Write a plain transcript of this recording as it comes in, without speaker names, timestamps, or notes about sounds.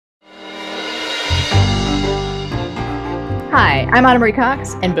Hi, I'm Anna Marie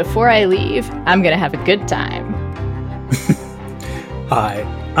Cox, and before I leave, I'm going to have a good time. Hi,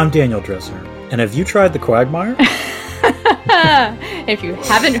 I'm Daniel Dresser, and have you tried the quagmire? If you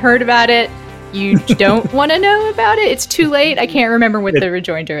haven't heard about it, you don't want to know about it, it's too late. I can't remember what the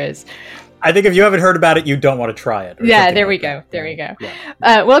rejoinder is. I think if you haven't heard about it, you don't want to try it. Yeah, there we go. There we go.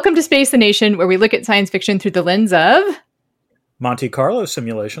 Yeah. Welcome to Space the Nation, where we look at science fiction through the lens of Monte Carlo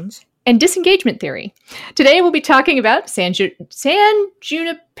simulations and disengagement theory. Today we'll be talking about San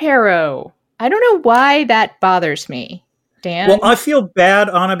Junipero. I don't know why that bothers me, Dan. Well, I feel bad,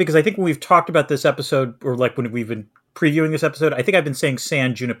 Anna, because I think when we've talked about this episode, or like when we've been previewing this episode, I think I've been saying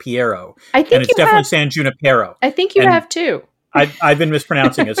San Junipero. I think and it's definitely San Junipero. I think you have too. I've been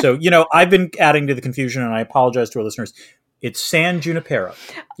mispronouncing it. So, I've been adding to the confusion, and I apologize to our listeners. It's San Junipero.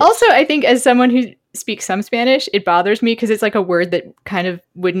 Yes. Also, I think as someone who speaks some Spanish, it bothers me because it's like a word that kind of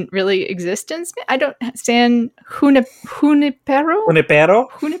wouldn't really exist in Spanish. I don't... San Junipero? Junipero?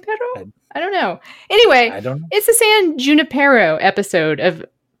 I don't know. Anyway, it's the San Junipero episode of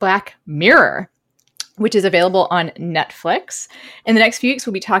Black Mirror, which is available on Netflix. In the next few weeks,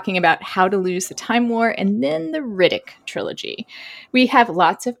 we'll be talking about How to Lose the Time War and then the Riddick trilogy. We have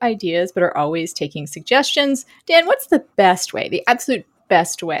lots of ideas, but are always taking suggestions. Dan, what's the best way, the absolute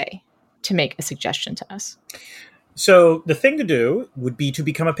best way to make a suggestion to us? So the thing to do would be to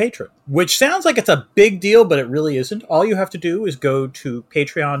become a patron, which sounds like it's a big deal, but it really isn't. All you have to do is go to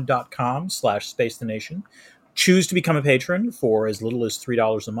patreon.com/spacethenation, choose to become a patron for as little as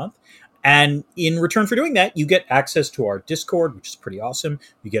 $3 a month. And in return for doing that, you get access to our Discord, which is pretty awesome.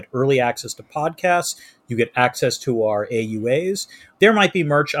 You get early access to podcasts. You get access to our AUAs. There might be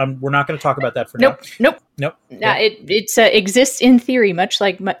merch. We're not going to talk about that for now. Nope. It exists in theory, much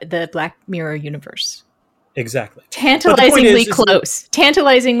like the Black Mirror universe. Exactly. Tantalizingly close.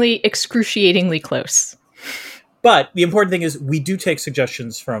 Tantalizingly, excruciatingly close. But the important thing is we do take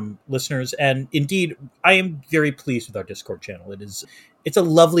suggestions from listeners. And indeed, I am very pleased with our Discord channel. It's a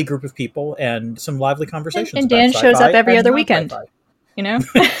lovely group of people and some lively conversations. And Dan shows up every other weekend.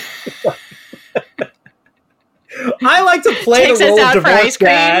 I like to play the role of divorced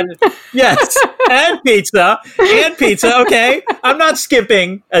dad. Yes, and pizza. Okay, I'm not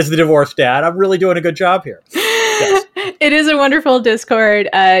skipping as the divorced dad. I'm really doing a good job here. Yes. It is a wonderful Discord.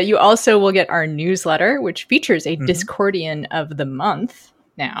 You also will get our newsletter, which features a Discordian of the month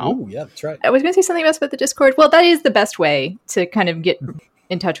now. Oh, yeah, that's right. I was going to say something else about the Discord. Well, that is the best way to kind of get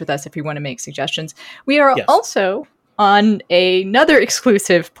in touch with us if you want to make suggestions. We are also on another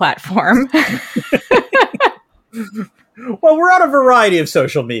exclusive platform. Well, we're on a variety of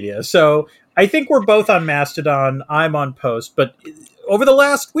social media. So I think we're both on Mastodon. I'm on Post. But over the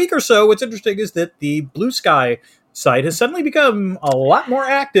last week or so, what's interesting is that the Blue Sky site has suddenly become a lot more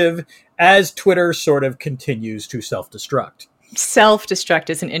active as Twitter sort of continues to self-destruct. Self-destruct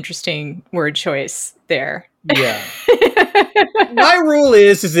is an interesting word choice there. Yeah. My rule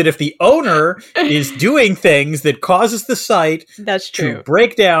is that if the owner is doing things that causes the site to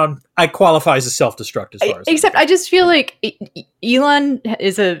break down, I qualify as a self-destruct as far as except I just feel like Elon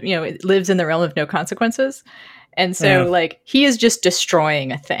is lives in the realm of no consequences. And so he is just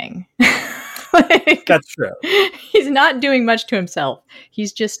destroying a thing. That's true. He's not doing much to himself.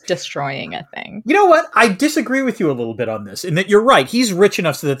 He's just destroying a thing. You know what? I disagree with you a little bit on this, in that you're right. He's rich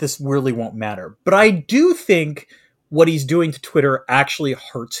enough so that this really won't matter. But I do think what he's doing to Twitter actually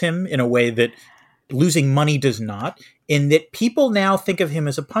hurts him in a way that losing money does not, in that people now think of him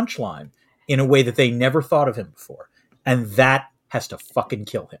as a punchline in a way that they never thought of him before. And that has to fucking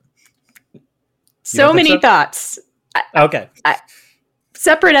kill him. So many thoughts. Okay.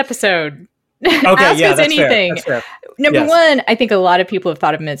 Separate episode. Okay, Ask us that's anything. Fair. Number one, I think a lot of people have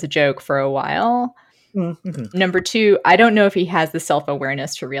thought of him as a joke for a while. Mm-hmm. Number two, I don't know if he has the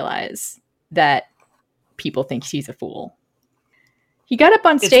self-awareness to realize that people think he's a fool. He got up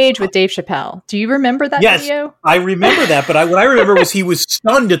on stage with Dave Chappelle. Do you remember that video? I remember that, but what I remember was he was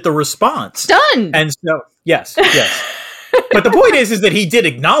stunned at the response. Stunned! And so, yes. But the point is that he did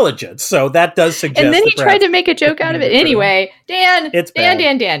acknowledge it, so that does suggest. And then he tried to make a joke out of it. Anyway,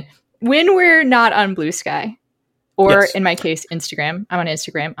 Dan. When we're not on Blue Sky, or in my case, Instagram, I'm on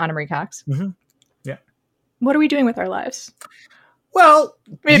Instagram, Anna Marie Cox. Mm-hmm. Yeah. What are we doing with our lives? Well,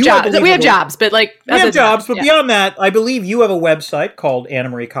 we have jobs. We have jobs, but beyond that, I believe you have a website called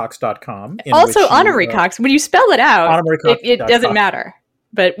AnnaMarieCox.com. Also, Anna Marie Cox. When you spell it out, it doesn't matter.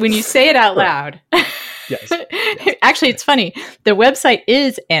 But when you say it out loud, yes. Actually, it's funny. The website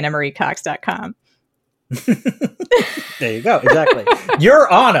is AnnaMarieCox.com. There you go. Exactly.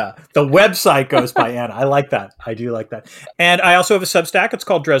 You're Anna. The website goes by Anna. I like that. I do like that. And I also have a Substack. It's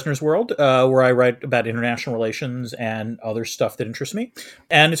called Dresner's World, where I write about international relations and other stuff that interests me.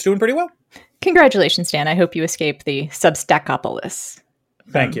 And it's doing pretty well. Congratulations, Dan. I hope you escape the Substackopolis.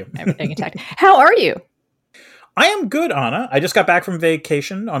 Thank you. Everything intact. How are you? I am good, Anna. I just got back from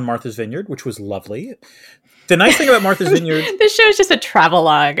vacation on Martha's Vineyard, which was lovely. The nice thing about Martha's Vineyard... This show is just a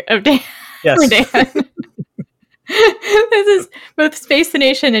travelogue of Dan. Yes. Dan. This is both Space the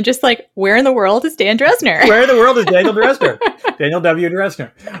Nation and just like, where in the world is Dan Dresner? Where in the world is Daniel Dresner? Daniel W.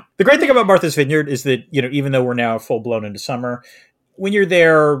 Dresner. The great thing about Martha's Vineyard is that, even though we're now full-blown into summer, when you're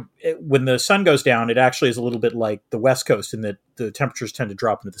there, when the sun goes down, it actually is a little bit like the West Coast in that the temperatures tend to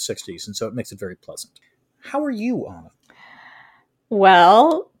drop into the 60s, and so it makes it very pleasant. How are you, Anna?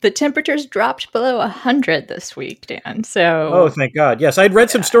 Well, the temperatures dropped below 100 this week, Dan. So, oh, thank God! Yes, I'd read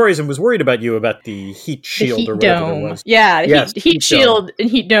some stories and was worried about you about the heat shield heat or whatever dome. it was. Yeah, yes, heat shield dome. And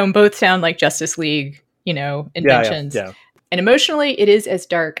heat dome both sound like Justice League, inventions. Yeah. And emotionally, it is as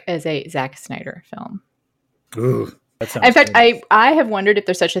dark as a Zack Snyder film. Ooh, that sounds. In fact, I have wondered if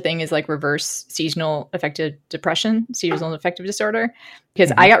there's such a thing as like reverse seasonal affective depression, seasonal affective disorder,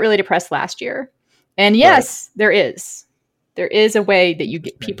 because I got really depressed last year. And yes, right. There is a way that you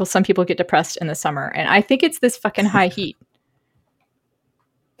get some people get depressed in the summer. And I think it's this fucking high heat.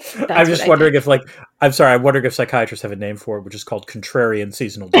 I'm just wondering if I'm wondering if psychiatrists have a name for it, which is called contrarian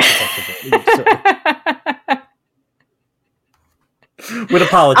seasonal disaffective. With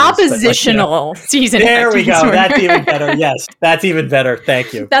apologies. Oppositional seasonal. There we go. Disorder. That's even better. Yes, that's even better.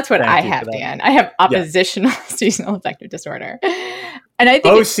 Thank you. That's what I have, Dan. I have oppositional seasonal affective disorder. And I think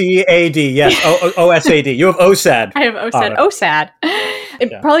OCAD, yes. OSAD. You have OSAD. I have OSAD. OSAD.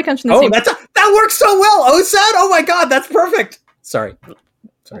 It probably comes from the same. That works so well. OSAD. Oh my God, that's perfect. Sorry.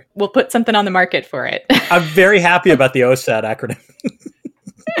 We'll put something on the market for it. I'm very happy about the OSAD acronym.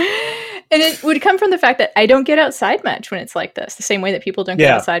 And it would come from the fact that I don't get outside much when it's like this. The same way that people don't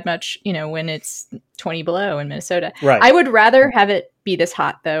get outside much, when it's 20 below in Minnesota. Right. I would rather have it be this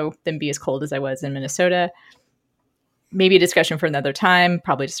hot though than be as cold as I was in Minnesota. Maybe a discussion for another time,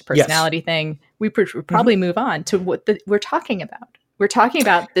 probably just a personality thing. We probably move on to what we're talking about. We're talking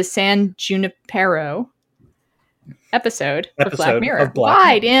about the San Junipero episode of Black Mirror.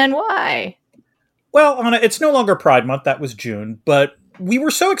 Why, Dan? Why? Well, Anna, it's no longer Pride Month. That was June. But we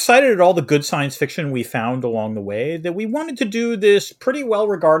were so excited at all the good science fiction we found along the way that we wanted to do this pretty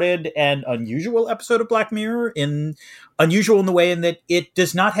well-regarded and unusual episode of Black Mirror. Unusual in the way in that it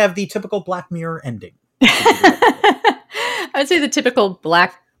does not have the typical Black Mirror ending. I'd say the typical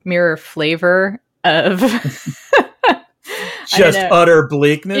Black Mirror flavor of just utter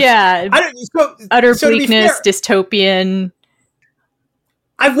bleakness. Yeah, utter bleakness, dystopian.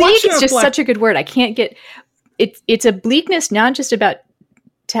 Bleak is just such a good word. I can't get it's a bleakness not just about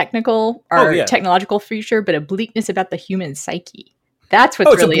technical or technological future, but a bleakness about the human psyche. That's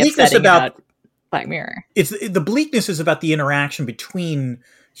what's really upsetting about Black Mirror. The bleakness is about the interaction between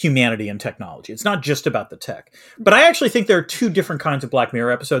humanity and technology. It's not just about the tech. But I actually think there are two different kinds of Black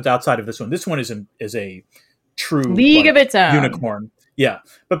Mirror episodes outside of this one. This one is a true league of its own unicorn. Yeah.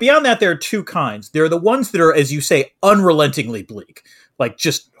 But beyond that, there are two kinds. There are the ones that are, as you say, unrelentingly bleak, like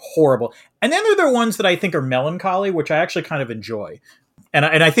just horrible. And then there are the ones that I think are melancholy, which I actually kind of enjoy. And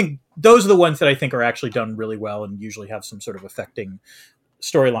I think those are the ones that I think are actually done really well and usually have some sort of affecting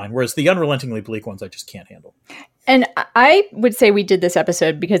storyline, whereas the unrelentingly bleak ones I just can't handle. And I would say we did this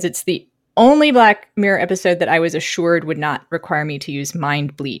episode because it's the only Black Mirror episode that I was assured would not require me to use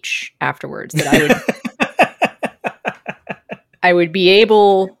mind bleach afterwards. That I would be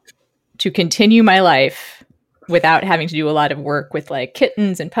able to continue my life without having to do a lot of work with like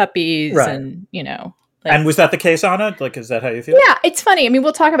kittens and puppies and, and was that the case, Anna? Like, is that how you feel? Yeah, it's funny. I mean,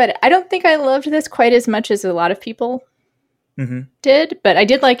 we'll talk about it. I don't think I loved this quite as much as a lot of people did, but I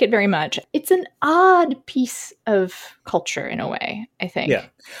did like it very much. It's an odd piece of culture in a way, I think. Yeah.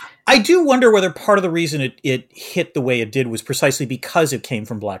 I do wonder whether part of the reason it hit the way it did was precisely because it came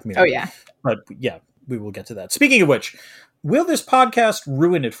from Black Mirror. Oh, yeah. But yeah, we will get to that. Speaking of which, will this podcast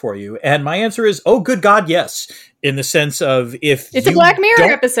ruin it for you? And my answer is, oh, good God, yes. In the sense of if it's a Black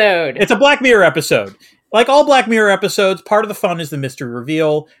Mirror episode. It's a Black Mirror episode. Like all Black Mirror episodes, part of the fun is the mystery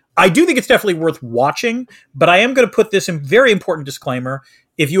reveal. I do think it's definitely worth watching, but I am going to put this in very important disclaimer.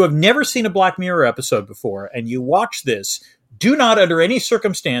 If you have never seen a Black Mirror episode before and you watch this, do not under any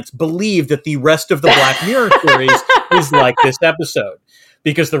circumstance believe that the rest of the Black Mirror series is like this episode.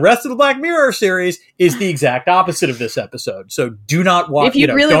 Because the rest of the Black Mirror series is the exact opposite of this episode. So do not watch. If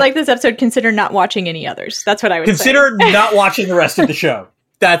you really like this episode, consider not watching any others. That's what I would say. Consider not watching the rest of the show.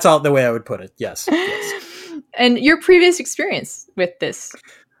 That's all the way I would put it. Yes. And your previous experience with this?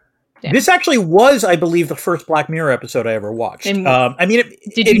 Dan? This actually was, I believe, the first Black Mirror episode I ever watched. Did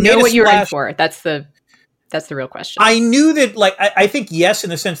you know what you were in for? That's the real question. I knew that, like, I think yes, in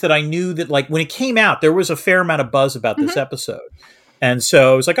the sense that I knew that, like, when it came out, there was a fair amount of buzz about this episode. And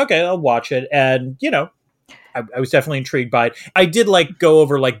so I was like, okay, I'll watch it. And, I was definitely intrigued by it. I did go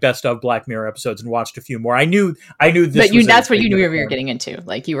over best of Black Mirror episodes and watched a few more. I knew this. But that's what you knew you were getting into.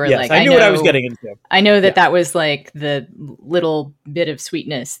 Like you were I knew what I was getting into. I know that was the little bit of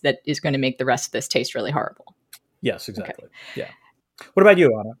sweetness that is going to make the rest of this taste really horrible. Yes, exactly. Okay. Yeah. What about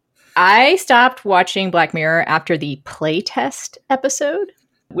you, Anna? I stopped watching Black Mirror after the playtest episode,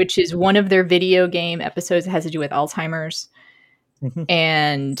 which is one of their video game episodes that has to do with Alzheimer's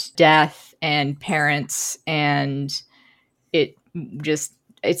and death and parents, and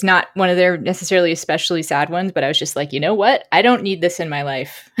it's not one of their necessarily especially sad ones, but I was just like, you know what? I don't need this in my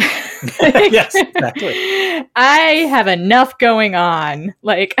life. Yes, exactly. I have enough going on.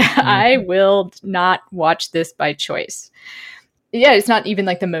 I will not watch this by choice. Yeah, it's not even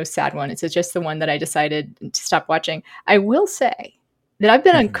the most sad one. It's just the one that I decided to stop watching. I will say that I've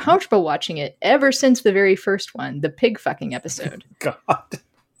been uncomfortable watching it ever since the very first one, the pig fucking episode. God.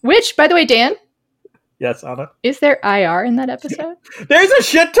 Which, by the way, Dan? Yes, Anna? Is there IR in that episode? There's a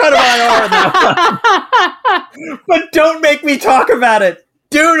shit ton of IR in that one. But don't make me talk about it.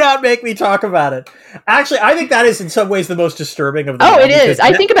 Do not make me talk about it. Actually, I think that is in some ways the most disturbing of them. Oh, it is.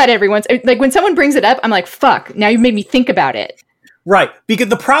 I think about it every once. When someone brings it up, I'm like, fuck, now you've made me think about it. Right. Because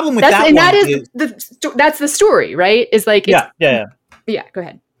the problem with that's the story, right? Is Yeah, go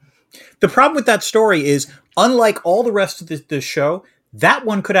ahead. The problem with that story is, unlike all the rest of the show, that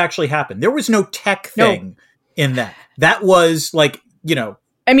one could actually happen. There was no tech thing in that. That was some of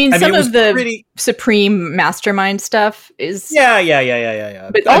the supreme mastermind stuff is...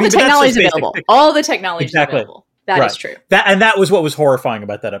 Yeah. But all the technology is available. All the technology is available. That is true. That was what was horrifying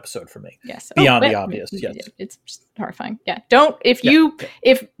about that episode for me. Yes. Beyond the obvious. Yes. It's just horrifying. Yeah.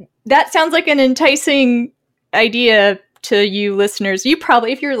 If that sounds like an enticing idea to you listeners, you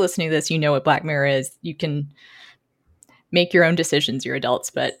probably, if you're listening to this, you know what Black Mirror is. You can make your own decisions. You're adults,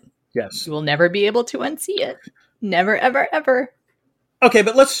 but you will never be able to unsee it. Never, ever, ever. Okay,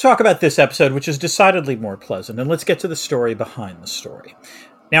 but let's talk about this episode, which is decidedly more pleasant, and let's get to the story behind the story.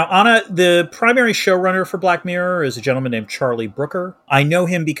 Now, Anna, the primary showrunner for Black Mirror is a gentleman named Charlie Brooker. I know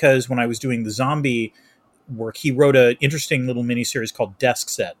him because when I was doing the zombie work, he wrote an interesting little miniseries called Desk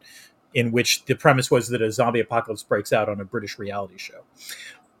Set, in which the premise was that a zombie apocalypse breaks out on a British reality show.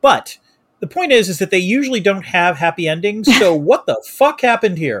 But the point is that they usually don't have happy endings, so what the fuck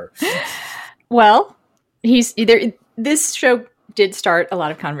happened here? Well, this show did start a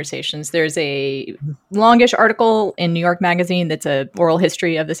lot of conversations. There's a longish article in New York Magazine that's a oral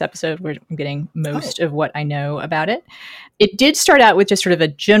history of this episode where I'm getting most of what I know about it. It did start out with just sort of a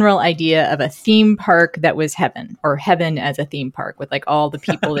general idea of a theme park that was heaven, or heaven as a theme park, with all the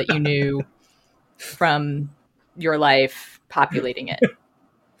people that you knew from your life populating it.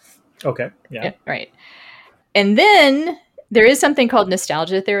 Okay. Yeah. Right. And then there is something called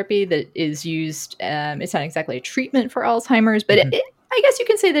nostalgia therapy that is used. It's not exactly a treatment for Alzheimer's, but I guess you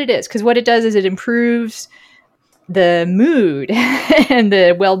can say that it is, because what it does is it improves the mood and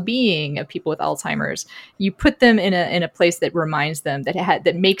the well-being of people with Alzheimer's. You put them in a place that reminds them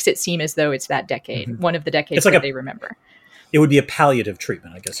that makes it seem as though it's that decade, one of the decades that they remember. It would be a palliative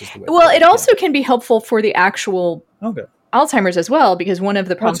treatment, I guess, is the way. Well, it also can be helpful for the actual Alzheimer's as well, because one of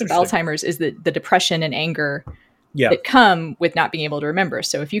the problems with Alzheimer's is the depression and anger that come with not being able to remember.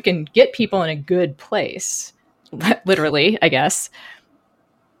 So if you can get people in a good place, literally, I guess.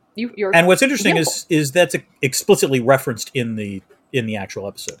 And what's interesting is that's explicitly referenced in the actual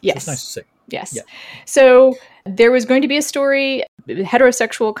episode. Yes. So it's nice to see. Yes. Yeah. So there was going to be a story, a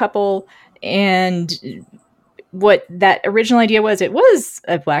heterosexual couple, and what that original idea was, it was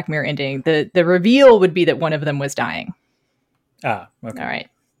a Black Mirror ending. The reveal would be that one of them was dying. Ah, okay. All right.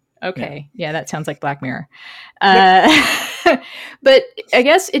 Okay. Yeah, that sounds like Black Mirror. But I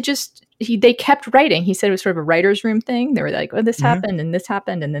guess they kept writing. He said it was sort of a writer's room thing. They were like, oh, this happened and this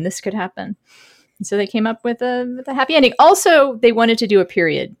happened and then this could happen. And so they came up with a happy ending. Also, they wanted to do a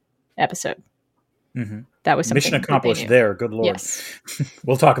period episode. Mm-hmm. That was something mission accomplished there. Good Lord. Yes.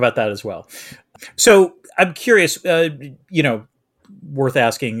 We'll talk about that as well. So I'm curious, worth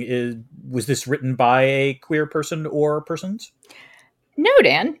asking, was this written by a queer person or persons? No,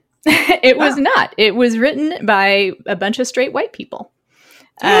 Dan. It was not. It was written by a bunch of straight white people.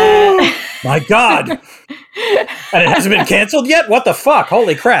 My God. And it hasn't been canceled yet? What the fuck?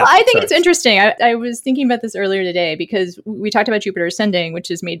 Holy crap. Well, I think it's interesting. I was thinking about this earlier today because we talked about Jupiter Ascending,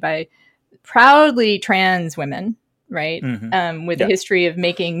 which is made by proudly trans women, right? Mm-hmm. With a history of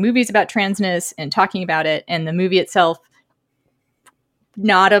making movies about transness and talking about it. And the movie itself,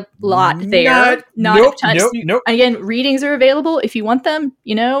 not a lot there. Not a ton. Nope. Again, readings are available if you want them,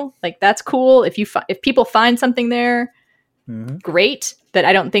 like that's cool. If people find something there, great. But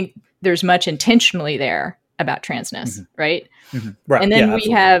I don't think there's much intentionally there about transness, right? Mm-hmm. Right. And then we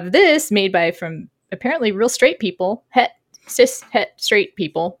have this made by from apparently real straight people, cis straight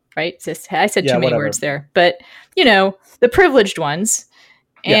people, right? Cis. I said too many words there, but the privileged ones,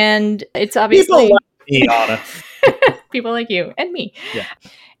 and it's obviously people like me, Anna. People like you and me. Yeah.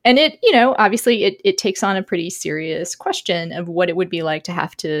 And it, obviously it takes on a pretty serious question of what it would be like to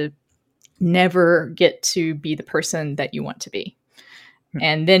have to never get to be the person that you want to be.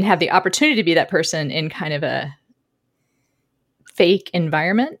 And then have the opportunity to be that person in kind of a fake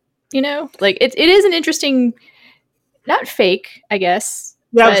environment, like it is an interesting, not fake, I guess.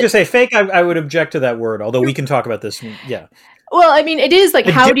 Yeah, I was going to say fake. I would object to that word, although we can talk about this. Yeah. Well, I mean, it is like,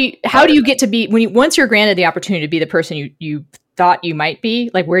 how do you get to be once you're granted the opportunity to be the person you thought you might be,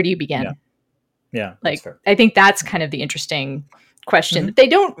 like, where do you begin? Yeah. Like, I think that's kind of the interesting question that they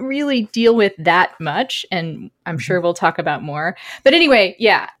don't really deal with that much. And I'm sure we'll talk about more, but anyway,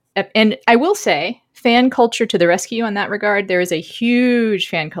 yeah. And I will say fan culture to the rescue on that regard. There is a huge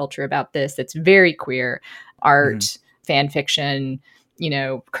fan culture about this. That's very queer art, fan fiction,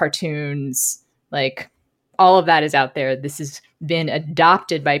 cartoons, like, all of that is out there. This has been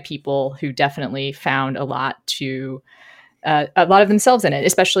adopted by people who definitely found a lot of themselves in it,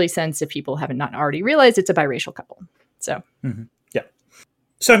 especially since if people haven't not already realized it's a biracial couple. So, yeah.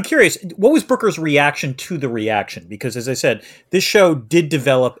 So I'm curious, what was Brooker's reaction to the reaction? Because as I said, this show did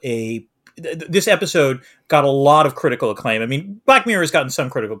develop this episode got a lot of critical acclaim. I mean, Black Mirror has gotten some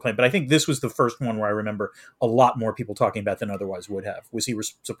critical acclaim, but I think this was the first one where I remember a lot more people talking about than otherwise would have. Was he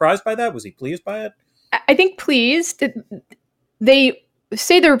surprised by that? Was he pleased by it? I think pleased. They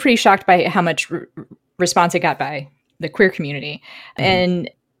say they were pretty shocked by how much response it got by the queer community. And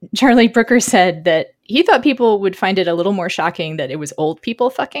Charlie Brooker said that he thought people would find it a little more shocking that it was old people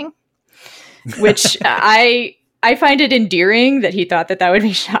fucking, which I find it endearing that he thought that would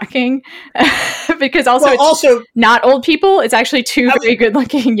be shocking because it's not old people. It's actually two very good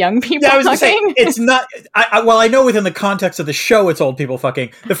looking young people. Yeah, I was going to say, it's not, I know within the context of the show, it's old people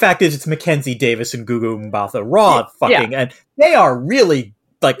fucking. The fact is it's Mackenzie Davis and Gugu Mbatha Raw fucking, and they are really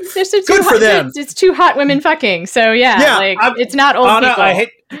like, good for them. It's two hot women fucking. So it's not old people.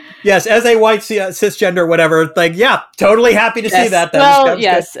 Yes, as a white cisgender, whatever, like, totally happy to see that.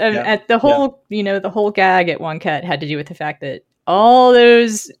 At the whole, the whole gag at Wonket had to do with the fact that all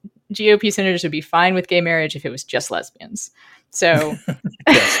those GOP senators would be fine with gay marriage if it was just lesbians. So,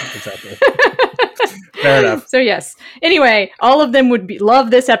 yes, exactly. Fair enough. So yes. Anyway, all of them would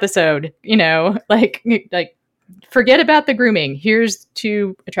love this episode. Like forget about the grooming. Here's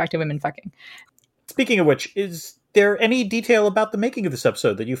two attractive women fucking. Speaking of which, is there any detail about the making of this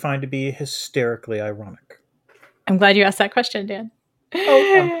episode that you find to be hysterically ironic? I'm glad you asked that question, Dan.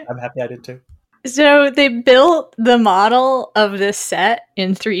 Oh, I'm happy I did too. So they built the model of this set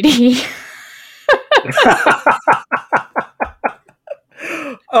in 3D.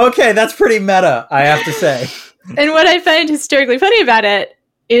 Okay, that's pretty meta, I have to say. And what I find hysterically funny about it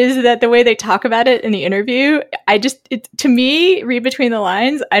is that the way they talk about it in the interview, to me, read between the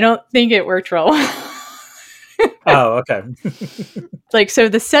lines, I don't think it worked real well. Oh, okay. So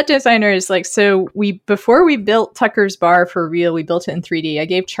the set designer is before we built Tucker's bar for real, we built it in 3D. I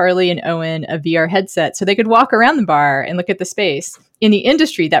gave Charlie and Owen a VR headset so they could walk around the bar and look at the space. In the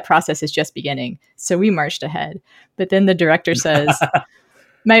industry, that process is just beginning. So we marched ahead. But then the director says,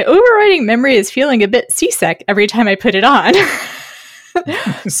 my overriding memory is feeling a bit seasick every time I put it on.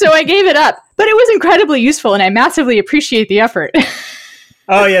 So I gave it up, but it was incredibly useful and I massively appreciate the effort.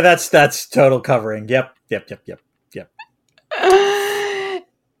 Oh yeah, that's total covering. Yep. I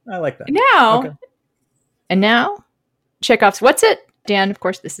like that. Now, Chekhov's What's It? Dan, of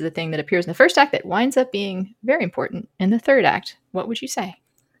course, this is a thing that appears in the first act that winds up being very important in the third act. What would you say?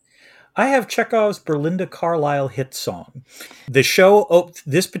 I have Chekhov's Berlinda Carlisle hit song. The show,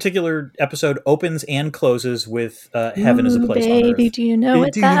 this particular episode opens and closes with Heaven is a Place on Earth. Baby, do you know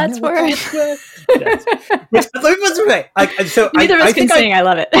what that's worth? Yes. Neither of us can sing. I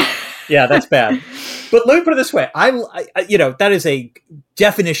love it. Yeah, that's bad. But let me put it this way. I that is a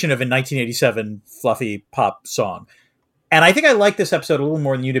definition of a 1987 fluffy pop song. And I think I like this episode a little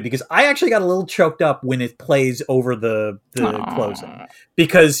more than you did, because I actually got a little choked up when it plays over the closing.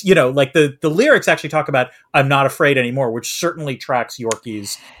 Because, like the lyrics actually talk about "I'm not afraid anymore," which certainly tracks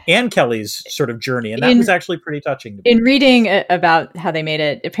Yorkie's and Kelly's sort of journey. And that was actually pretty touching to me. In reading about how they made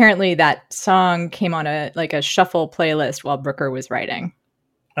it, apparently that song came on a shuffle playlist while Brooker was writing.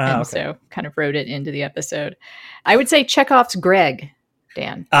 So kind of wrote it into the episode. I would say Chekhov's Greg,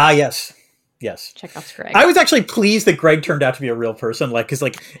 Dan. Yes. Chekhov's Greg. I was actually pleased that Greg turned out to be a real person. Because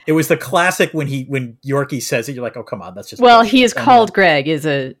it was the classic when Yorkie says it, you're like, oh, come on, that's just. Well, he is called Greg. Is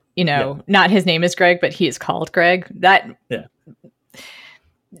not his name is Greg, but he is called Greg. This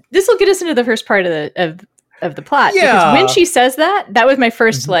will get us into the first part of the plot. Yeah. Because when she says that was my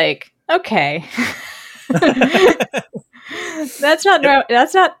first okay. That's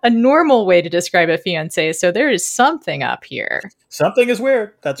not a normal way to describe a fiancé. So there is something up here. Something is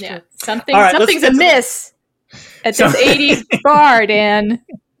weird. That's true. Something's amiss at this 80s bar, Dan.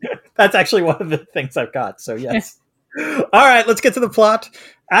 That's actually one of the things I've got. So yes. All right, let's get to the plot.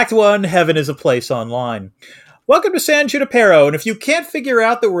 Act 1, Heaven is a Place Online. Welcome to San Junipero, and if you can't figure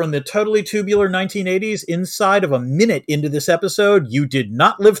out that we're in the totally tubular 1980s inside of a minute into this episode, you did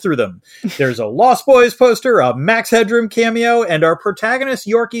not live through them. There's a Lost Boys poster, a Max Headroom cameo, and our protagonist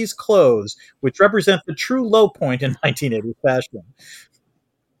Yorkie's clothes, which represent the true low point in 1980s fashion.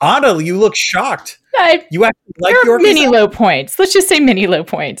 Anna, you look shocked. You actually like Yorkie's mini low points. Let's just say mini low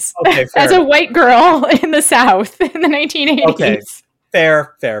points. Okay, fair As a white girl in the South in the 1980s. Okay,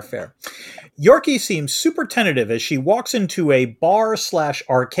 fair. Yorkie seems super tentative as she walks into a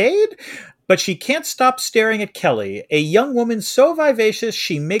bar/arcade, but she can't stop staring at Kelly, a young woman so vivacious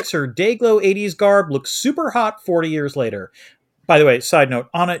she makes her Dayglow 80s garb look super hot 40 years later. By the way, side note,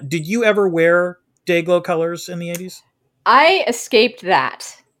 Anna, did you ever wear Dayglow colors in the 80s? I escaped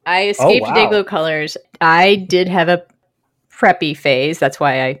that. Dayglow colors. I did have a preppy phase. That's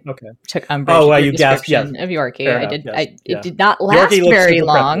why I took umbrage with your description of Yorkie. It did not last very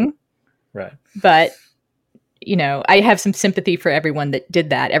long. Preppy. Right. But, I have some sympathy for everyone that did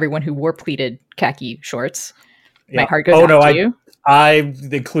that. Everyone who wore pleated khaki shorts. My heart goes out to you. I,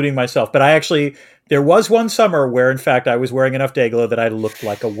 including myself. But there was one summer where, in fact, I was wearing enough Dayglow that I looked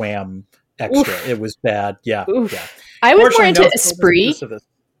like a Wham extra. Oof. It was bad. Yeah. Yeah. I was more into Esprit.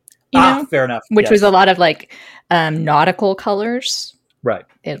 Fair enough. Which was a lot of nautical colors. Right.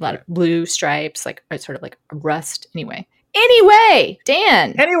 It had a lot of blue stripes, sort of like rust. Anyway,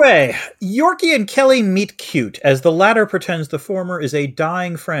 Dan. Yorkie and Kelly meet cute as the latter pretends the former is a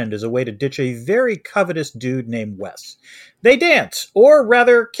dying friend as a way to ditch a very covetous dude named Wes. They dance, or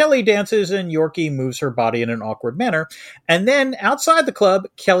rather, Kelly dances and Yorkie moves her body in an awkward manner, and then outside the club,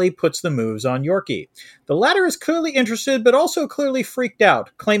 Kelly puts the moves on Yorkie. The latter is clearly interested, but also clearly freaked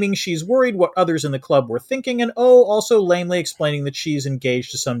out, claiming she's worried what others in the club were thinking, and also lamely explaining that she's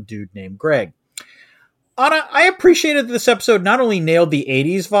engaged to some dude named Greg. Anna, I appreciated that this episode not only nailed the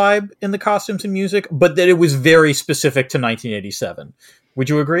 80s vibe in the costumes and music, but that it was very specific to 1987. Would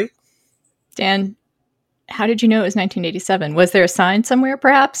you agree? Dan, how did you know it was 1987? Was there a sign somewhere,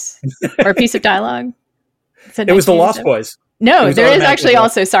 perhaps? Or a piece of dialogue? It was the Lost Boys. No, there is actually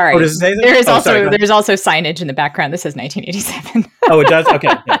also, sorry. Does it say that? There is also signage in the background that says 1987. Oh, it does? Okay.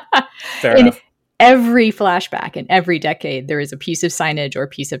 Yeah. Fair enough. Every flashback in every decade, there is a piece of signage or a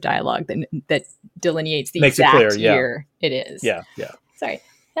piece of dialogue that delineates the exact year it is. Yeah. Sorry.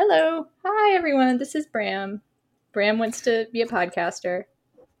 Hello. Hi, everyone. This is Bram. Bram wants to be a podcaster.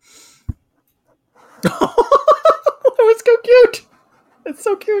 That was so cute. It's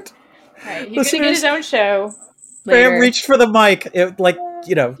so cute. All right. He's going to get his own show later. Bram reached for the mic.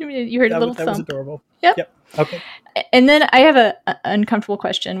 You heard a little thump. That was adorable. Yep. Okay. And then I have an uncomfortable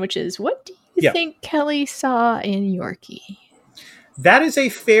question, which is, what do you think Kelly saw in Yorkie? That is a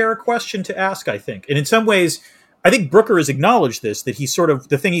fair question to ask, I think. And in some ways, I think Brooker has acknowledged this, that he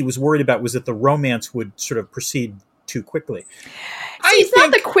the thing he was worried about was that the romance would sort of proceed too quickly. It's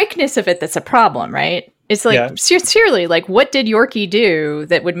not the quickness of it that's a problem, right? It's sincerely, what did Yorkie do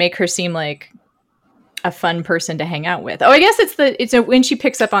that would make her seem like a fun person to hang out with? Oh, I guess it's when she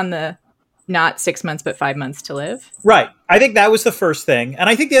picks up on the not 6 months, but 5 months to live. Right. I think that was the first thing. And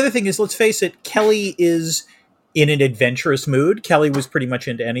I think the other thing is, let's face it, Kelly is in an adventurous mood. Kelly was pretty much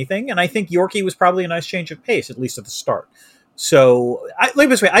into anything. And I think Yorkie was probably a nice change of pace, at least at the start. So, let me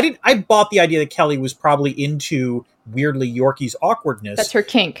this way, I bought the idea that Kelly was probably into, weirdly, Yorkie's awkwardness. That's her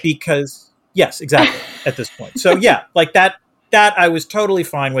kink. Because, yes, exactly, at this point. So, yeah, that I was totally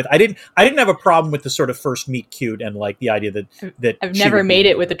fine with. I didn't have a problem with the sort of first meet cute and the idea that I've never made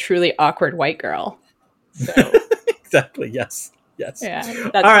it with a truly awkward white girl. So. Exactly. Yes. Yeah.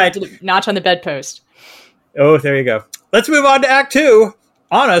 That's all right. Notch on the bedpost. Oh, there you go. Let's move on to Act 2.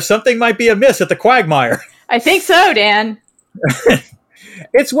 Anna, something might be amiss at the Quagmire. I think so, Dan.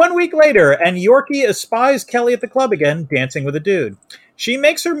 It's 1 week later, and Yorkie espies Kelly at the club again, dancing with a dude. She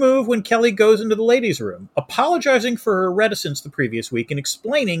makes her move when Kelly goes into the ladies' room, apologizing for her reticence the previous week and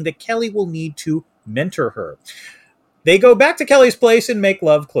explaining that Kelly will need to mentor her. They go back to Kelly's place and make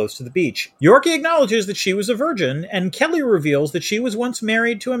love close to the beach. Yorkie acknowledges that she was a virgin, and Kelly reveals that she was once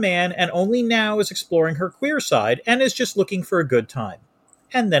married to a man and only now is exploring her queer side and is just looking for a good time.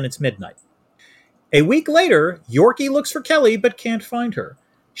 And then it's midnight. A week later, Yorkie looks for Kelly but can't find her.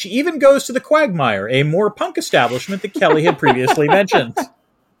 She even goes to the Quagmire, a more punk establishment that Kelly had previously mentioned.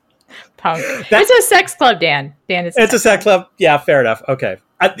 Punk. It's a sex club, Dan. It's a sex club. Yeah, fair enough. Okay.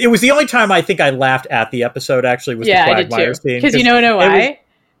 It was the only time I think I laughed at the episode, actually, was the Quagmire scene. Because you know why?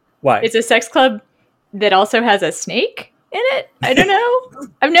 Why? It's a sex club that also has a snake in it. I don't know.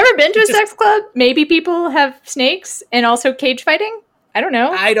 I've never been to a sex club. Maybe people have snakes and also cage fighting. I don't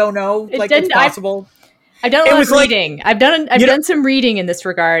know. I don't know. It's possible. I've done a lot of reading. I've done some reading in this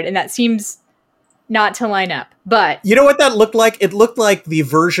regard, and that seems not to line up. But you know what that looked like? It looked like the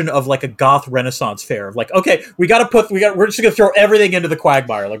version of like a goth Renaissance fair. Like, okay, we're just gonna throw everything into the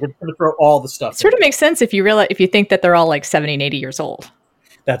Quagmire. Like, we're gonna throw all the stuff. It sort of makes sense if you think that they're all like 70 and 80 years old.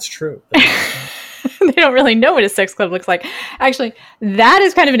 That's true. They don't really know what a sex club looks like. Actually, that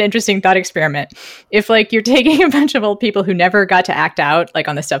is kind of an interesting thought experiment. If like you're taking a bunch of old people who never got to act out like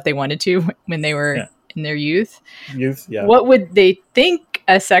on the stuff they wanted to when they were in their youth, yeah. What would they think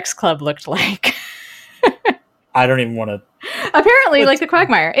a sex club looked like? I don't even want to. Apparently, like the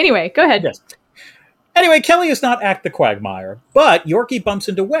Quagmire. Anyway, go ahead. Yes. Anyway, Kelly is not at the Quagmire, but Yorkie bumps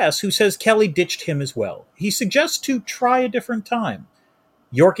into Wes, who says Kelly ditched him as well. He suggests to try a different time.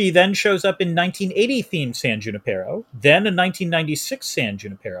 Yorkie then shows up in 1980-themed San Junipero, then a 1996 San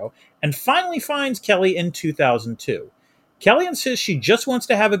Junipero, and finally finds Kelly in 2002. Kelly insists she just wants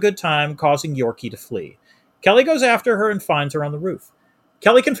to have a good time, causing Yorkie to flee. Kelly goes after her and finds her on the roof.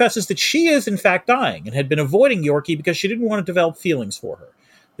 Kelly confesses that she is, in fact, dying and had been avoiding Yorkie because she didn't want to develop feelings for her.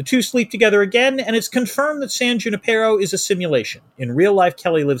 The two sleep together again, and it's confirmed that San Junipero is a simulation. In real life,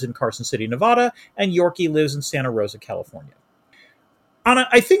 Kelly lives in Carson City, Nevada, and Yorkie lives in Santa Rosa, California. Anna,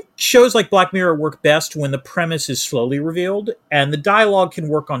 I think shows like Black Mirror work best when the premise is slowly revealed, and the dialogue can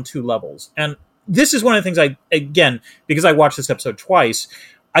work on two levels. And this is one of the things because I watched this episode twice,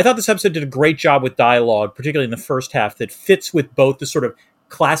 I thought this episode did a great job with dialogue, particularly in the first half, that fits with both the sort of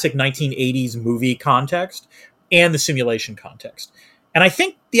classic 1980s movie context and the simulation context. And I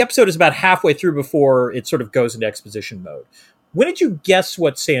think the episode is about halfway through before it sort of goes into exposition mode. When did you guess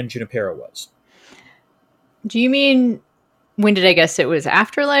what San Junipero was? Do you mean, when did I guess it was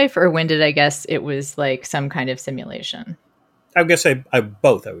Afterlife, or when did I guess it was like some kind of simulation? I would guess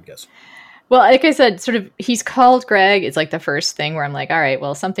both, I would guess. Well, like I said, sort of, he's called Greg. It's like the first thing where I'm like, all right,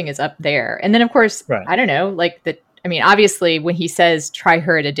 well, something is up there. And then, of course, I don't know, obviously, when he says try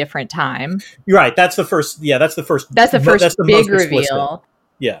her at a different time. You're right. That's the first big reveal.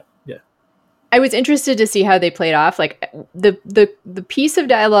 Yeah. I was interested to see how they played off. Like the piece of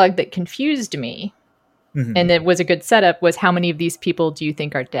dialogue that confused me, and that was a good setup, was how many of these people do you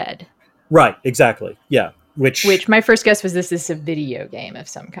think are dead? Right. Exactly. Yeah. Which my first guess was this is a video game of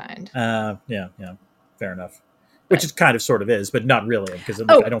some kind. Yeah. Fair enough. Which it kind of sort of is, but not really, because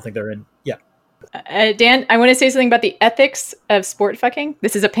I don't think they're in. Yeah. Dan, I want to say something about the ethics of sport fucking.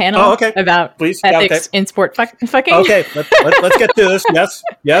 This is a panel about ethics in sport fucking. Okay, let's get to this.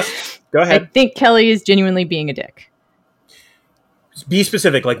 Yes. Go ahead. I think Kelly is genuinely being a dick. Be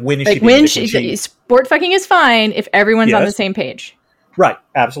specific. Like when is she being a dick? Sport fucking is fine if everyone's on the same page. Right.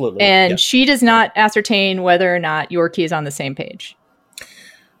 Absolutely. And she does not ascertain whether or not Yorkie is on the same page.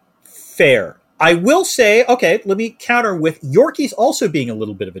 Fair. I will say, okay, let me counter with Yorkie's also being a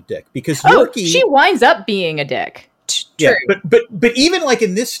little bit of a dick, because Yorkie... she winds up being a dick. True. Yeah, but even like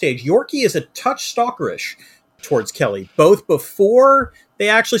in this stage, Yorkie is a touch stalkerish towards Kelly, both before they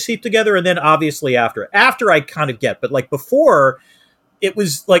actually sleep together and then obviously after. After I kind of get, but like before, it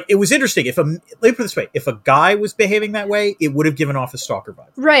was interesting. Let me put it this way, if a guy was behaving that way, it would have given off a stalker vibe.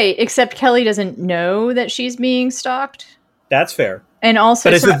 Right, except Kelly doesn't know that she's being stalked. That's fair. And also,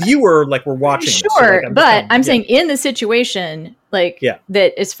 but as a viewer, like we're watching. Sure, so I'm saying in the situation,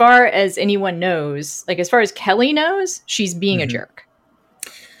 that as far as anyone knows, like as far as Kelly knows, she's being a jerk.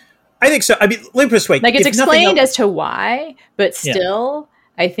 I think so. I mean, let me put it this way. Like it's explained as to why, but still,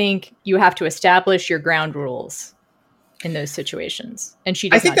 I think you have to establish your ground rules in those situations, and she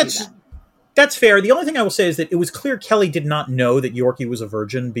does not do that. That's fair. The only thing I will say is that it was clear Kelly did not know that Yorkie was a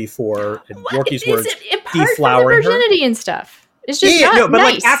virgin before Yorkie's words deflowering her. Virginity and stuff. It's just not but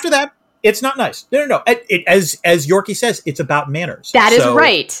nice. like after that, It's not nice. No. As Yorkie says, it's about manners. That is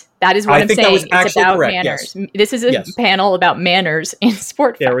right. That is what I'm saying. It's about correct. manners. Yes. This is a panel about manners in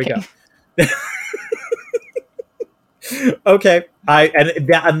sport There fucking. we go. Okay.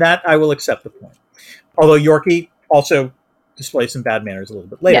 That I will accept the point. Although Yorkie also displays some bad manners a little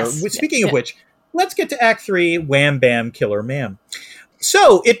bit later. Yes. Speaking of which, let's get to Act 3, Wham Bam Killer Ma'am.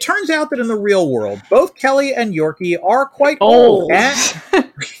 So, it turns out that in the real world, both Kelly and Yorkie are quite old.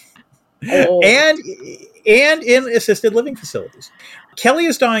 And in assisted living facilities. Kelly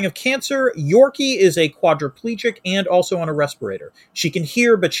is dying of cancer. Yorkie is a quadriplegic and also on a respirator. She can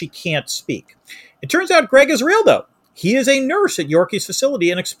hear, but she can't speak. It turns out Greg is real, though. He is a nurse at Yorkie's facility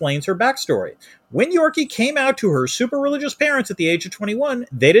and explains her backstory. When Yorkie came out to her super religious parents at the age of 21,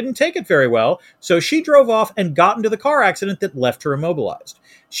 they didn't take it very well, so she drove off and got into the car accident that left her immobilized.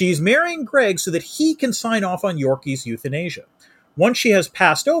 She's marrying Greg so that he can sign off on Yorkie's euthanasia. Once she has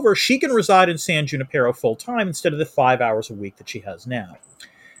passed over, she can reside in San Junipero full-time instead of the 5 hours a week that she has now.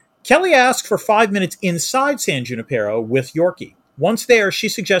 Kelly asks for 5 minutes inside San Junipero with Yorkie. Once there, she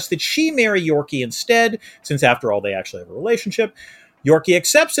suggests that she marry Yorkie instead, since after all they actually have a relationship. Yorkie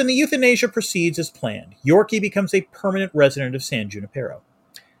accepts and the euthanasia proceeds as planned. Yorkie becomes a permanent resident of San Junipero.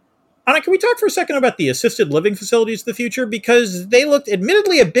 Anna, can we talk for a second about the assisted living facilities of the future? Because they looked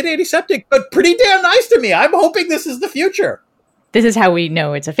admittedly a bit antiseptic, but pretty damn nice to me. I'm hoping this is the future. This is how we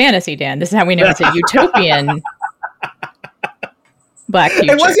know it's a fantasy, Dan. This is how we know it's a utopian black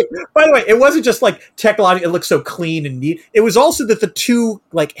future. By the way, it wasn't just like technology. It looked so clean and neat. It was also that the two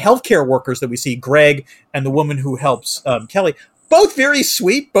like healthcare workers that we see, Greg and the woman who helps Kelly, both very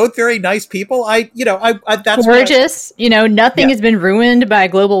sweet, both very nice people. That's gorgeous. Nothing has been ruined by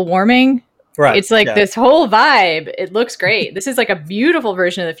global warming. Right. It's like this whole vibe. It looks great. This is like a beautiful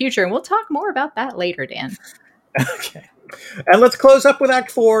version of the future, and we'll talk more about that later, Dan. Okay. And let's close up with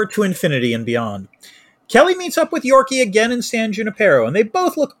Act 4, To Infinity and Beyond. Kelly meets up with Yorkie again in San Junipero, and they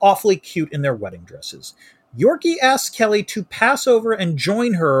both look awfully cute in their wedding dresses. Yorkie asks Kelly to pass over and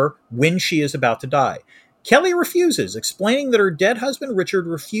join her when she is about to die. Kelly refuses, explaining that her dead husband Richard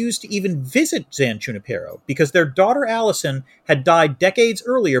refused to even visit San Junipero because their daughter Allison had died decades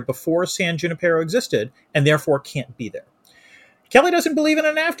earlier before San Junipero existed, and therefore can't be there. Kelly doesn't believe in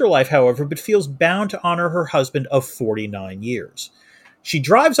an afterlife, however, but feels bound to honor her husband of 49 years. She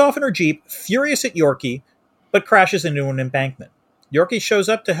drives off in her Jeep, furious at Yorkie, but crashes into an embankment. Yorkie shows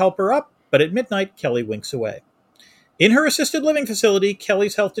up to help her up, but at midnight, Kelly winks away. In her assisted living facility,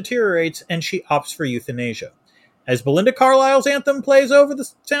 Kelly's health deteriorates, and she opts for euthanasia. As Belinda Carlisle's anthem plays over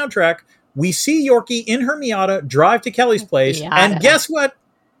the soundtrack, we see Yorkie in her Miata drive to Kelly's place, and guess what?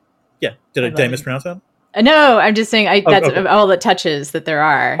 Yeah, did I mispronounce that? No, I'm just saying that's okay. All the touches that there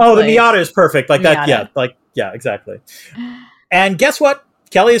are. Oh, the Miata is perfect. Like Miata. That, yeah, exactly. And guess what?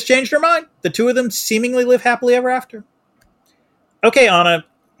 Kelly has changed her mind. The two of them seemingly live happily ever after. Okay, Anna,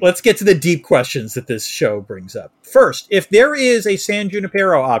 let's get to the deep questions that this show brings up. First, if there is a San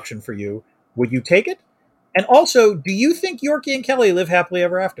Junipero option for you, would you take it? And also, do you think Yorkie and Kelly live happily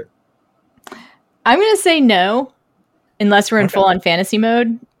ever after? I'm going to say no, unless we're in full-on fantasy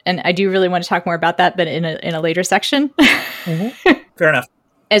mode. And I do really want to talk more about that, but in a later section. Mm-hmm. Fair enough.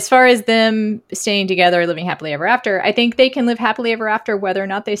 As far as them staying together, living happily ever after, I think they can live happily ever after whether or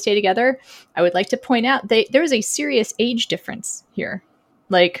not they stay together. I would like to point out there is a serious age difference here.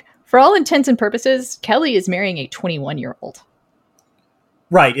 Like, for all intents and purposes, Kelly is marrying a 21-year-old.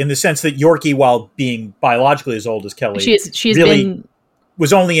 Right, in the sense that Yorkie, while being biologically as old as Kelly, she's really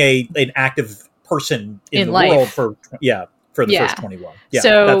was only an active person in the life. World for the first 21. Yeah,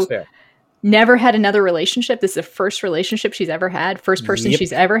 so that's fair. Never had another relationship. This is the first relationship she's ever had. First person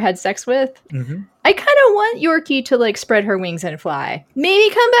she's ever had sex with. Mm-hmm. I kind of want Yorkie to spread her wings and fly.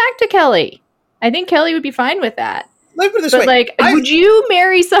 Maybe come back to Kelly. I think Kelly would be fine with that. Let me put it this way. Would you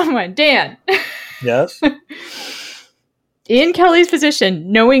marry someone, Dan? Yes. In Kelly's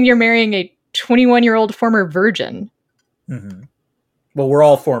position, knowing you're marrying a 21-year-old former virgin. Mm-hmm. Well, we're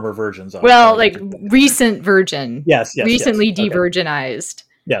all former virgins. Recent virgin. Yes. Recently de-virginized.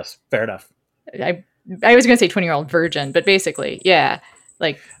 Yes, fair enough. I was going to say 20-year-old virgin, but basically, yeah,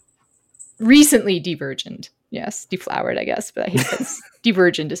 recently de-virgined. Yes, deflowered, I guess, but I hate this.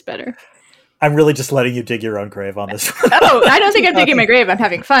 De-virgined is better. I'm really just letting you dig your own grave on this. Oh, I don't think I'm digging my grave. I'm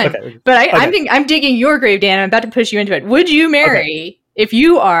having fun. Okay. But I'm digging your grave, Dan. I'm about to push you into it. Would you marry, if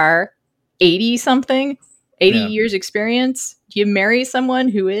you are 80-something, 80 years experience, do you marry someone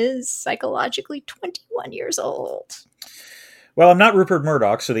who is psychologically 21 years old? Well, I'm not Rupert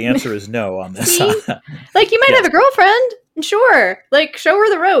Murdoch, so the answer is no on this. You might have a girlfriend. Sure. Show her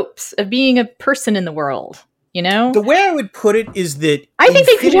the ropes of being a person in the world. you know? The way I would put it is that I think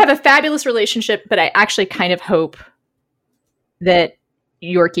they could have a fabulous relationship, but I actually kind of hope that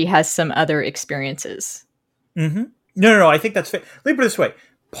Yorkie has some other experiences. Mm-hmm. No. I think that's fair. Let me put it this way.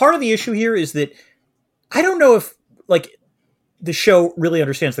 Part of the issue here is that I don't know if, like, the show really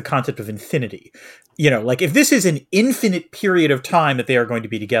understands the concept of infinity. You know, like, if this is an infinite period of time that they are going to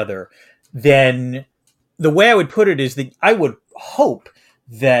be together, then the way I would put it is that I would hope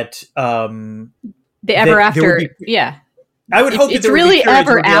that the ever after, yeah. I would hope it's really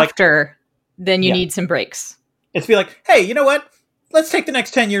ever after. Then you need some breaks. It's be like, hey, you know what? Let's take the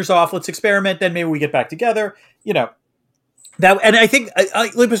next 10 years off. Let's experiment. Then maybe we get back together. You know, that. And I think, let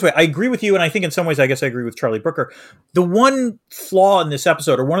me put it this way, I agree with you. And I think in some ways, I guess I agree with Charlie Brooker. The one flaw in this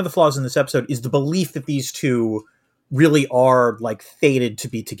episode, or one of the flaws in this episode, is the belief that these two really are, like, fated to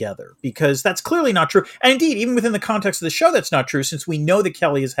be together, because that's clearly not true. And indeed, even within the context of the show, that's not true, since we know that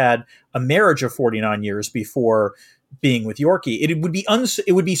Kelly has had a marriage of 49 years before being with Yorkie.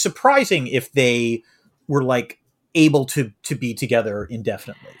 It would be surprising if they were, like, able to be together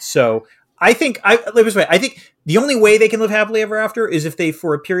indefinitely. So I think the only way they can live happily ever after is if they,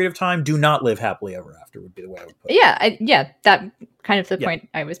 for a period of time, do not live happily ever after, would be the way I would put it. Yeah, that kind of the point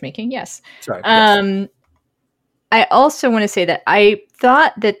I was making. Yes. Sorry. Yes. I also want to say that I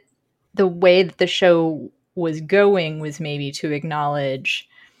thought that the way that the show was going was maybe to acknowledge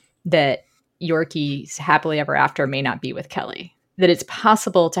that Yorkie's happily ever after may not be with Kelly. That it's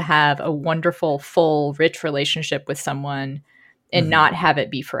possible to have a wonderful, full, rich relationship with someone and not have it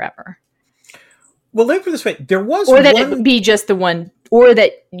be forever. Well, let me put it this way. There was or that it be just the one, or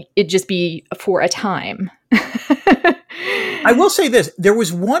that it just be for a time. I will say this. There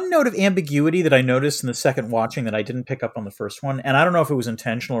was one note of ambiguity that I noticed in the second watching that I didn't pick up on the first one, and I don't know if it was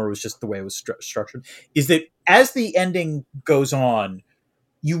intentional or it was just the way it was structured, is that as the ending goes on,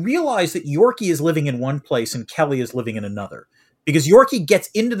 you realize that Yorkie is living in one place and Kelly is living in another. Because Yorkie gets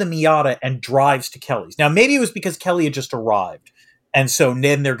into the Miata and drives to Kelly's. Now, maybe it was because Kelly had just arrived, and so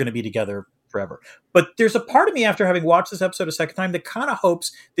then they're going to be together forever. But there's a part of me, after having watched this episode a second time, that kind of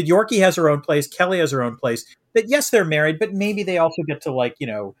hopes that Yorkie has her own place, Kelly has her own place, that yes, they're married, but maybe they also get to, like, you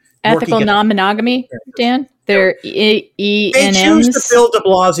know... Ethical non-monogamy, Dan? They're E&Ms? They choose the Bill de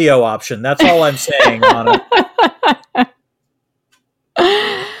Blasio option. That's all I'm saying, Anna.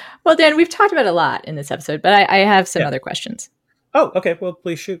 Well, Dan, we've talked about a lot in this episode, but I have some other questions. Oh, okay. Well,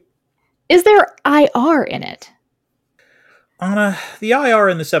 please shoot. Is there IR in it? Anna, the IR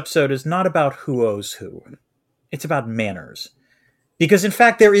in this episode is not about who owes who. It's about manners. Because, in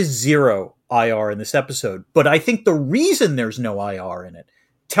fact, there is zero IR in this episode. But I think the reason there's no IR in it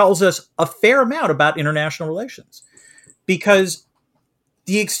tells us a fair amount about international relations. Because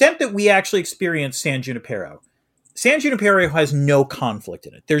the extent that we actually experience San Junipero has no conflict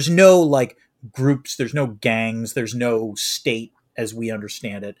in it. There's no, like, groups, there's no gangs, there's no state as we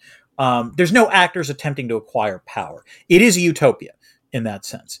understand it. There's no actors attempting to acquire power. It is a utopia in that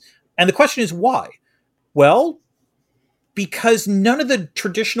sense. And the question is why? Well, because none of the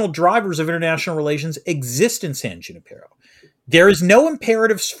traditional drivers of international relations exist in San Junipero. There is no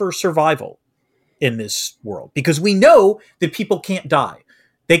imperatives for survival in this world because we know that people can't die.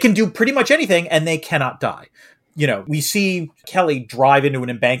 They can do pretty much anything and they cannot die. You know, we see Kelly drive into an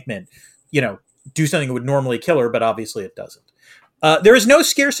embankment, you know, do something that would normally kill her, but obviously it doesn't. There is no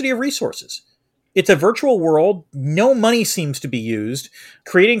scarcity of resources. It's a virtual world. No money seems to be used.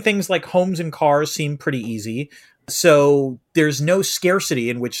 Creating things like homes and cars seem pretty easy. So there's no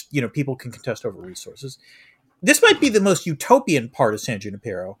scarcity in which, you know, people can contest over resources. This might be the most utopian part of San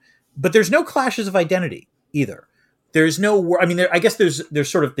Junipero, but there's no clashes of identity either. There's no, I mean, I guess there's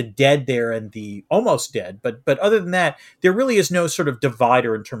sort of the dead there and the almost dead, but other than that, there really is no sort of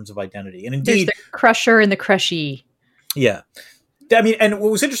divider in terms of identity. And indeed, there's the crusher and the crushy. Yeah. I mean, and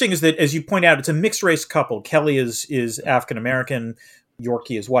what was interesting is that, as you point out, it's a mixed race couple. Kelly is African-American,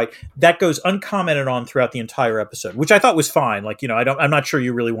 Yorkie is white. That goes uncommented on throughout the entire episode, which I thought was fine. Like, you know, I'm not sure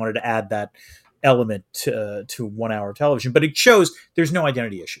you really wanted to add that element to 1 hour television, but it shows there's no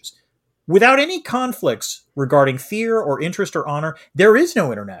identity issues. Without any conflicts regarding fear or interest or honor, there is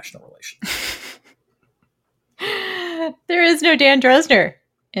no international relations. There is no Dan Drozner.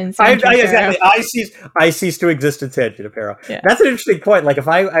 Exactly. I cease to exist in San Junipero. Yeah. That's an interesting point. Like if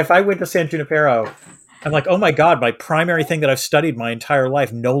I went to San Junipero, I'm like, oh my God, my primary thing that I've studied my entire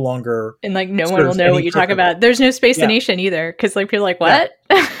life no longer. And like no one will know what you talk about. There's no space-ination either, because like people are like, what?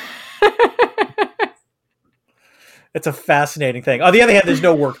 Yeah. It's a fascinating thing. On the other hand, there's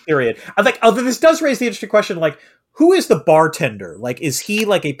no work period. I'm like, although this does raise the interesting question, like, who is the bartender? Like, is he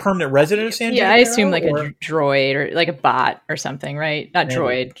like a permanent resident of San Junipero? Yeah, I assume like a droid or like a bot or something, right? Not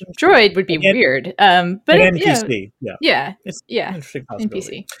droid. Droid would be weird. But an NPC. Yeah. It's an interesting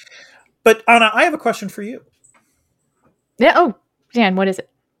possibility. NPC. But Anna, I have a question for you. Yeah. Oh, Dan, what is it?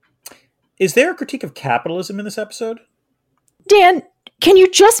 Is there a critique of capitalism in this episode? Dan, can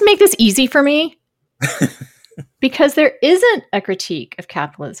you just make this easy for me? Because there isn't a critique of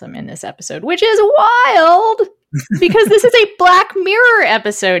capitalism in this episode, which is wild. Because this is a Black Mirror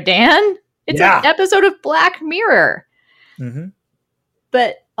episode, Dan. It's an episode of Black Mirror. Mm-hmm.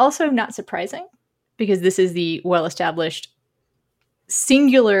 But also not surprising, because this is the well-established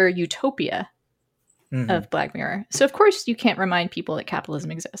singular utopia of Black Mirror. So of course you can't remind people that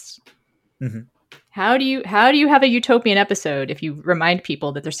capitalism exists. Mm-hmm. How do you have a utopian episode if you remind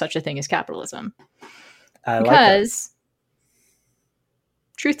people that there's such a thing as capitalism? Because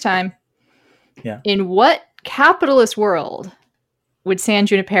truth time. Yeah. In what capitalist world would San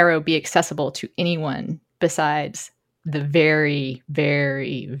Junipero be accessible to anyone besides the very,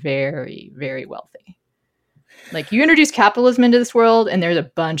 very, very, very wealthy? Like, you introduce capitalism into this world and there's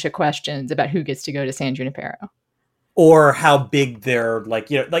a bunch of questions about who gets to go to San Junipero. Or how big they're, like,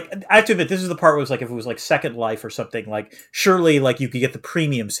 like, I have to admit, this is the part where it was like, if it was like Second Life or something, like, surely, like, you could get the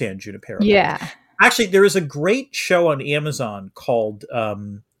premium San Junipero. Yeah. Actually, there is a great show on Amazon called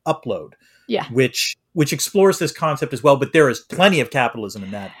Upload. Yeah. Which explores this concept as well, but there is plenty of capitalism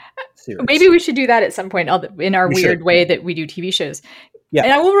in that series. Maybe we should do that at some point in our weird way that we do TV shows. Yeah.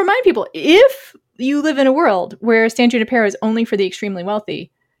 And I will remind people, if you live in a world where San Junipero is only for the extremely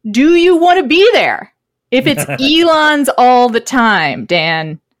wealthy, do you want to be there? If it's Elon's all the time,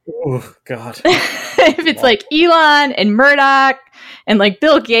 Dan. Oh, God. If it's like Elon and Murdoch and like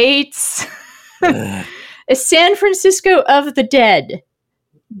Bill Gates. A San Francisco of the dead,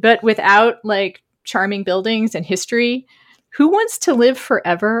 but without like charming buildings and history. Who wants to live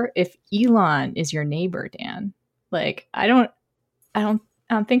forever if Elon is your neighbor, Dan? Like, I don't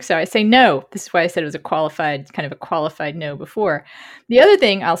think so. I say no. This is why I said it was a qualified no before. The other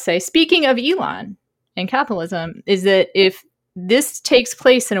thing I'll say, speaking of Elon and capitalism, is that if this takes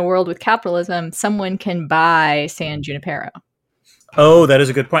place in a world with capitalism, someone can buy San Junipero. Oh, that is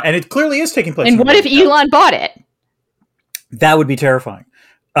a good point. And it clearly is taking place. And what if Elon bought it? That would be terrifying.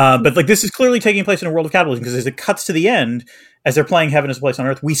 But like, this is clearly taking place in a world of capitalism, because as it cuts to the end, as they're playing Heaven is a Place on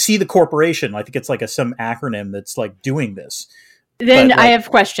Earth, we see the corporation. I think it's like some acronym that's like doing this. Then like, I have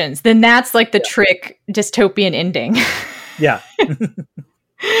questions. Then that's like the trick dystopian ending. Yeah.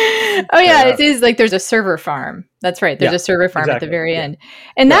 Oh yeah, it is like there's a server farm. That's right. There's a server farm at the very end.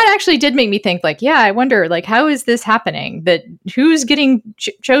 And that actually did make me think, like, yeah, I wonder, like, how is this happening? That who's getting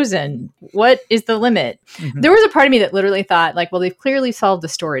chosen? What is the limit? Mm-hmm. There was a part of me that literally thought, like, well, they've clearly solved the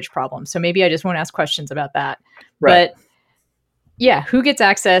storage problem, so maybe I just won't ask questions about that. Right. But yeah, who gets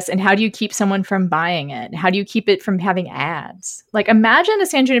access, and how do you keep someone from buying it? How do you keep it from having ads? Like, imagine a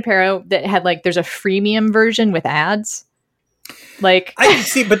San Junipero that had like, there's a freemium version with ads. Like, I can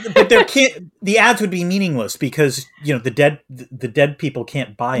see, but there can't. The ads would be meaningless because the dead people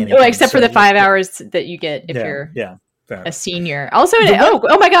can't buy anything. Oh, except for the 5 hours that you get if you're a senior. Also,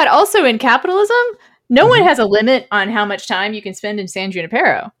 oh my God! Also, in capitalism, no one has a limit on how much time you can spend in San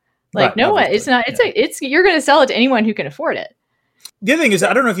Junipero. Like, no one. It's not. It's you're going to sell it to anyone who can afford it. The other thing is,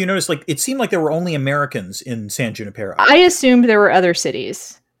 I don't know if you noticed, like, it seemed like there were only Americans in San Junipero. I assumed there were other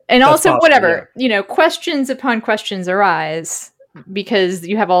cities, and that's also possible, whatever questions upon questions arise. Because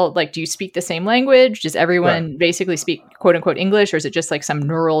you have all, like, do you speak the same language? Does everyone basically speak quote unquote English? Or is it just like some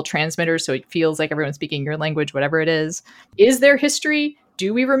neural transmitter so it feels like everyone's speaking your language, whatever it is? Is there history?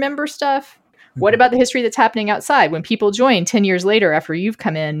 Do we remember stuff? Mm-hmm. What about the history that's happening outside? When people join 10 years later after you've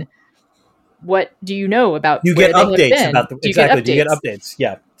come in, what do you know about you get updates about the exactly. Do you get updates?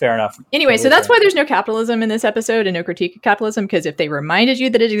 Yeah, fair enough. Anyway, so that's why there's no capitalism in this episode and no critique of capitalism, because if they reminded you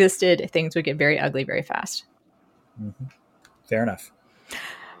that it existed, things would get very ugly very fast. Mm-hmm. Fair enough.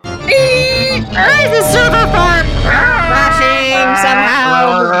 The server farm crashing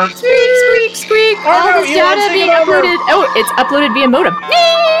somehow. Squeak, squeak, squeak. All this data being uploaded. Oh, it's uploaded via modem.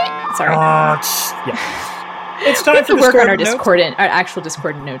 Sorry. It's time we have to work on our actual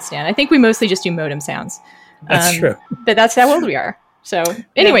Discord notes, Dan. I think we mostly just do modem sounds. That's true. But that's how old we are. So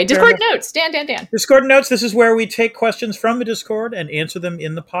anyway, Discord notes. Dan. Discord notes. This is where we take questions from the Discord and answer them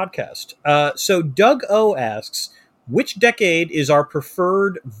in the podcast. So Doug O asks, which decade is our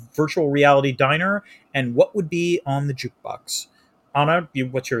preferred virtual reality diner, and what would be on the jukebox? Anna,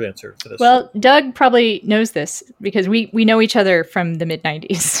 what's your answer to this? Well, Doug probably knows this because we know each other from the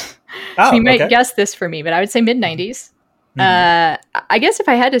mid-90s. He might guess this for me, but I would say mid-90s. I guess if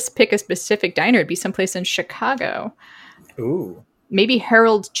I had to pick a specific diner, it'd be someplace in Chicago. Ooh. Maybe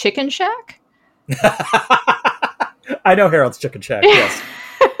Harold's Chicken Shack? I know Harold's Chicken Shack, yes.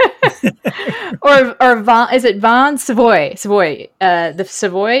 or Von, is it Von Savoy? Savoy. The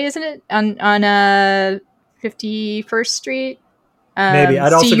Savoy, isn't it? On 51st Street? Maybe.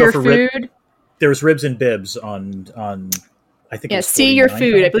 I'd also go for food. There's Ribs and Bibs on I think it's See Your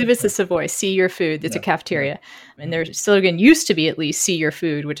Food. I believe it's the Savoy. See Your Food. It's a cafeteria. Yeah. And their slogan used to be at least See Your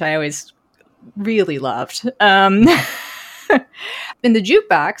Food, which I always really loved. And the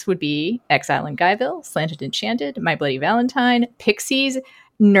jukebox would be Exile in Guyville, Slanted Enchanted, My Bloody Valentine, Pixies,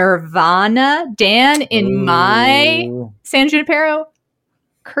 Nirvana, Dan in my San Junipero.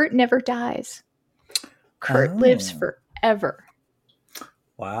 Kurt Never Dies. Kurt lives forever.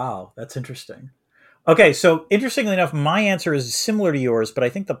 Wow, that's interesting. Okay, so interestingly enough, my answer is similar to yours, but I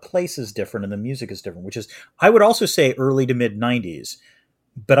think the place is different and the music is different, which is, I would also say early to mid 90s.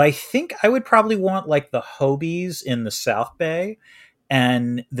 But I think I would probably want like the Hobies in the South Bay,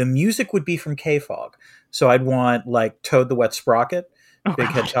 and the music would be from K-Fog. So I'd want like Toad the Wet Sprocket, Big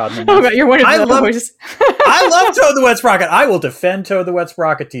Head Todd. Oh God, you're one of those. I love Toad the Wet Sprocket. I will defend Toad the Wet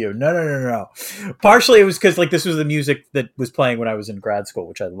Sprocket to you. No. Partially it was because like this was the music that was playing when I was in grad school,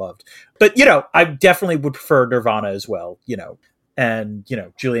 which I loved. But I definitely would prefer Nirvana as well. And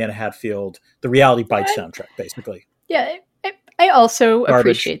Juliana Hatfield, the Reality Bites soundtrack, basically. Yeah. I also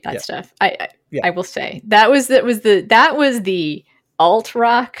appreciate that stuff. I will say that was the alt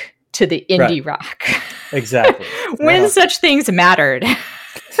rock to the indie rock. Exactly. When such things mattered.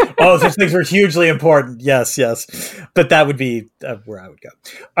 Oh, those things were hugely important. Yes. But that would be where I would go.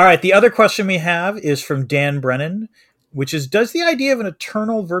 All right. The other question we have is from Dan Brennan, which is, does the idea of an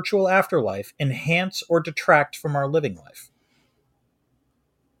eternal virtual afterlife enhance or detract from our living life?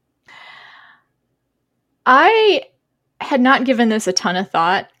 I had not given this a ton of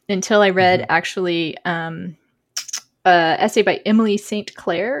thought until I read actually an essay by Emily St.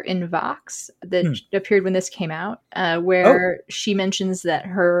 Clair in Vox that appeared when this came out, where she mentions that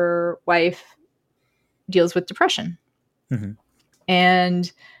her wife deals with depression.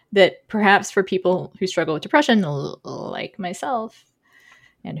 And that perhaps for people who struggle with depression, like myself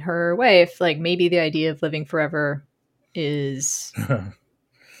and her wife, like maybe the idea of living forever is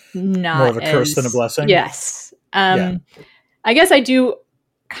not more of a curse than a blessing. Yes. I guess I do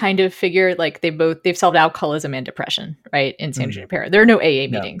kind of figure like they've solved alcoholism and depression, right? In San Junipero. There are no AA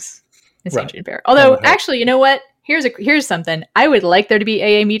meetings in San Junipero. Although actually, you know what? Here's something. I would like there to be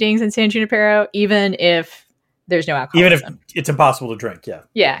AA meetings in San Junipero, even if there's no alcoholism. Even if it's impossible to drink, yeah.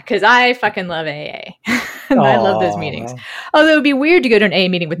 Yeah, because I fucking love AA. I love those meetings. Although it would be weird to go to an AA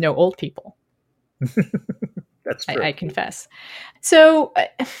meeting with no old people. That's true. I confess. So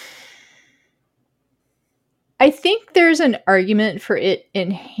I think there's an argument for it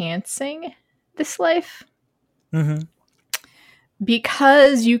enhancing this life.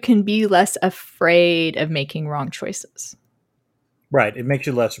 Because you can be less afraid of making wrong choices. Right. It makes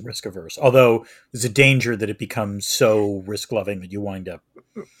you less risk averse. Although there's a danger that it becomes so risk loving that you wind up.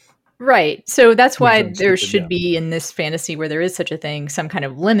 Right. So that's why there should be in this fantasy where there is such a thing, some kind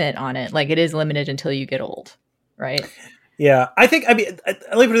of limit on it. Like it is limited until you get old. Right. Yeah, I'll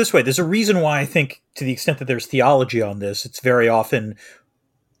leave it this way. There's a reason why I think, to the extent that there's theology on this, it's very often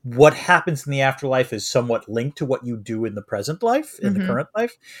what happens in the afterlife is somewhat linked to what you do in the present life, in the current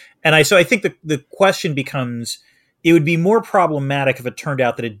life. And so I think the question becomes, it would be more problematic if it turned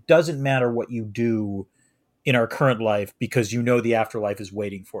out that it doesn't matter what you do in our current life because the afterlife is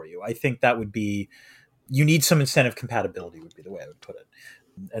waiting for you. I think that would be, you need some incentive compatibility would be the way I would put it.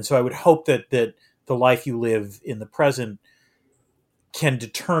 And so I would hope that the life you live in the present can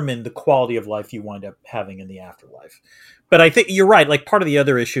determine the quality of life you wind up having in the afterlife. But I think you're right. Like part of the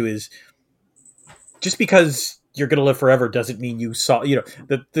other issue is just because you're going to live forever doesn't mean you saw,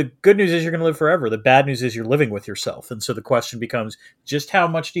 the good news is you're going to live forever. The bad news is you're living with yourself. And so the question becomes just how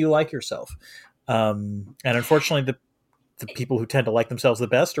much do you like yourself? And unfortunately the people who tend to like themselves the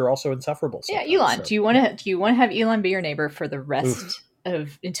best are also insufferable. Yeah. Elon, so. Do you want to have Elon be your neighbor for the rest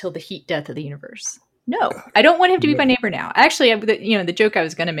until the heat death of the universe? No, I don't want him to be my neighbor now. Actually, the joke I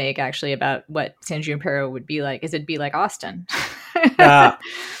was going to make actually about what San Junipero would be like is it'd be like Austin.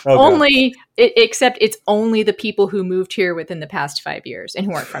 Except it's only the people who moved here within the past 5 years and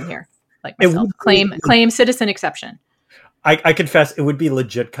who aren't from here, like myself. Claim citizen exception. I confess it would be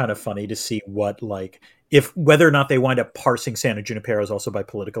legit kind of funny to see what whether or not they wind up parsing San Junipero also by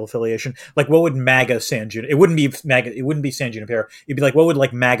political affiliation. Like what would MAGA San Junipero? It wouldn't be San Junipero. It'd be like, what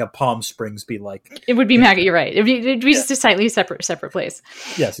would MAGA Palm Springs be like? It would be MAGA. You're right. It'd be just a slightly separate place.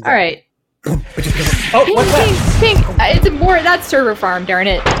 Yes. Exactly. All right. Oh, what's that? Ping. It's that's server farm, darn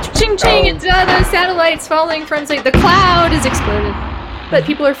it. Ching, ching. It's the satellites falling from the cloud is exploded. But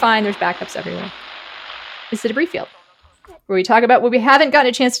people are fine. There's backups everywhere. It's the debris field, where we talk about what we haven't gotten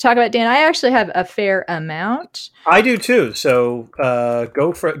a chance to talk about. Dan, I actually have a fair amount. I do too. So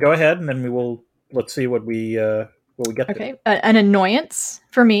go ahead, and then let's see what we get. Okay, an annoyance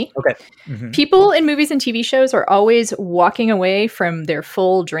for me. Okay. Mm-hmm. People in movies and TV shows are always walking away from their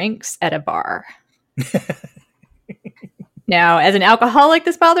full drinks at a bar. Now, as an alcoholic,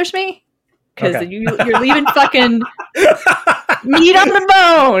 this bothers me because you're leaving fucking meat on the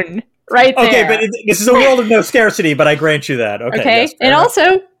bone right there. Okay, but this is a world of no scarcity, but I grant you that. Okay, yes, and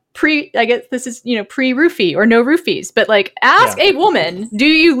also I guess this is pre-roofie or no roofies, but ask a woman, do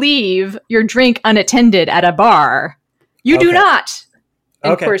you leave your drink unattended at a bar? You do not.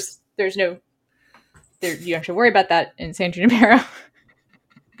 And of course, there's no. You don't have to worry about that in San Junipero.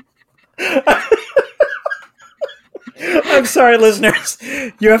 I'm sorry, listeners.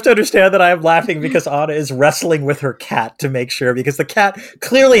 You have to understand that I am laughing because Anna is wrestling with her cat to make sure, because the cat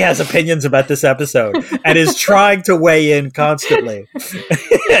clearly has opinions about this episode and is trying to weigh in constantly.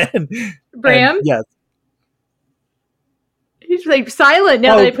 Bram? Yes. He's silent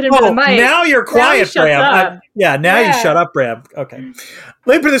now that I put him on the mic. Now you're quiet, Bram. Now you shut up, Bram. Okay.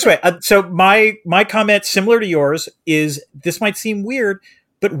 Let me put it this way. So my comment, similar to yours, is this might seem weird,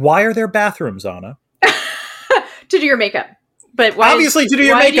 but why are there bathrooms, Anna? To do your makeup. But obviously to do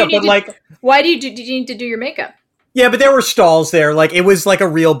your makeup, why do you need to do your makeup? Yeah, but there were stalls there. It was like a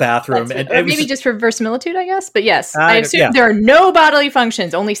real bathroom. Or maybe just for verisimilitude, I guess. But yes, I assume there are no bodily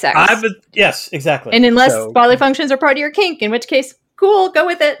functions, only sex. Yes, exactly. And unless bodily functions are part of your kink, in which case, cool, go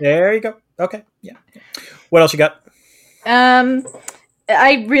with it. There you go. Okay, yeah. What else you got?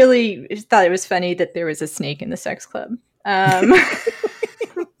 I really thought it was funny that there was a snake in the sex club.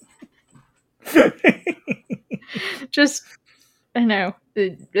 Just, I don't know.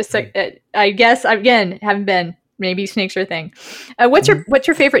 Just I guess again haven't been. Maybe snakes are a thing. What's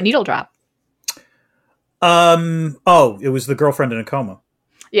your favorite needle drop? It was the girlfriend in a coma.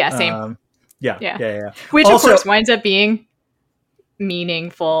 Yeah, same. Yeah. Which also, of course winds up being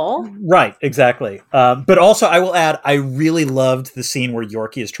meaningful. Right, exactly. But also I will add, I really loved the scene where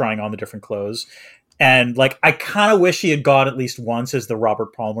Yorkie is trying on the different clothes. And I kind of wish she had gone at least once as the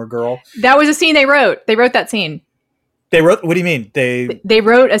Robert Palmer girl. That was a scene they wrote. They wrote that scene. They wrote, what do you mean? They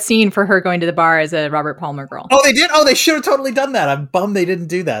wrote a scene for her going to the bar as a Robert Palmer girl. Oh, they did? Oh, they should have totally done that. I'm bummed they didn't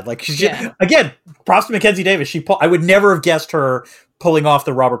do that. Again, props to Mackenzie Davis. I would never have guessed her pulling off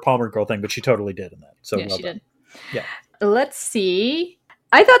the Robert Palmer girl thing, but she totally did in that. So yeah, she did. Yeah. Let's see.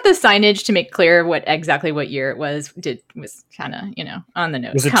 I thought the signage to make clear what year it was kind of, on the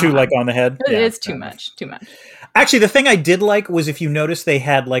nose. Was it too on the head? It's too much. Actually, the thing I did like was, if you notice, they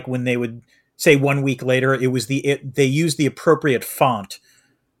had when they would say 1 week later, it was they used the appropriate font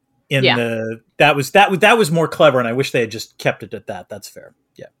in that was more clever, and I wish they had just kept it at that. That's fair.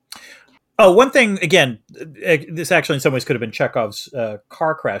 Yeah. Oh, one thing, again, this actually in some ways could have been Chekhov's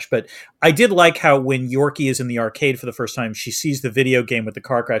car crash, but I did like how when Yorkie is in the arcade for the first time, she sees the video game with the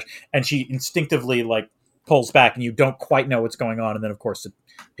car crash, and she instinctively pulls back, and you don't quite know what's going on, and then of course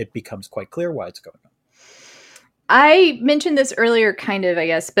it becomes quite clear why it's going on. I mentioned this earlier, kind of, I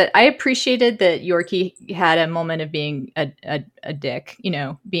guess, but I appreciated that Yorkie had a moment of being a dick,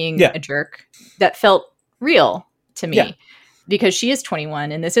 being a jerk that felt real to me, because she is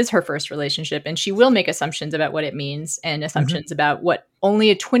 21 and this is her first relationship, and she will make assumptions about what it means and assumptions about what only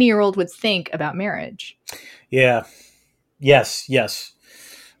a 20-year-old would think about marriage. Yeah. Yes.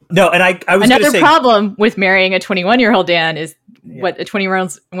 No, and I was another problem with marrying a 21-year-old, Dan, is what a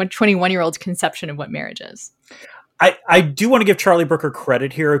 21-year-old's conception of what marriage is. I do want to give Charlie Brooker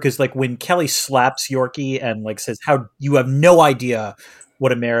credit here, because when Kelly slaps Yorkie and says how you have no idea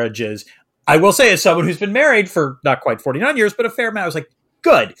what a marriage is, I will say, as someone who's been married for not quite 49 years, but a fair amount, I was like,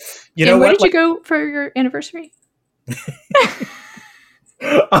 good. You know what? Where did you go for your anniversary?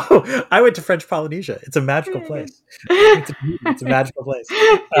 Oh, I went to French Polynesia. It's a magical place. It's a magical place.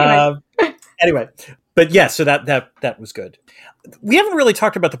 Anyway, but yeah, so that was good. We haven't really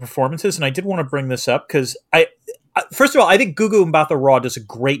talked about the performances, and I did want to bring this up because first of all, I think Gugu Mbatha Raw does a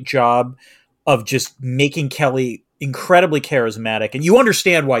great job of just making Kelly incredibly charismatic, and you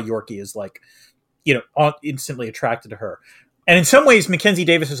understand why Yorkie is instantly attracted to her. And in some ways, Mackenzie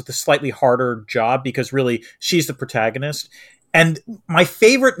Davis has the slightly harder job because really she's the protagonist. And my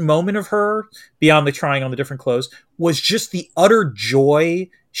favorite moment of her, beyond the trying on the different clothes, was just the utter joy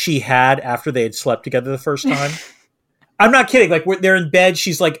she had after they had slept together the first time. I'm not kidding. Like they're in bed.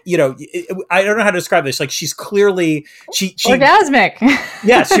 She's like, you know, I don't know how to describe this. Like she's clearly she orgasmic.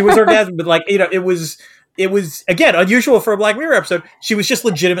 Yeah, she was orgasmic, but like, you know, it was again unusual for a Black Mirror episode. She was just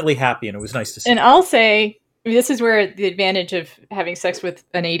legitimately happy, and it was nice to see. And I'll say this is where the advantage of having sex with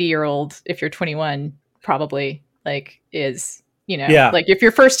an 80-year-old, if you're 21, probably like is, you know, like if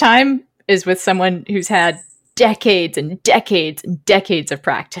your first time is with someone who's had decades and decades and decades of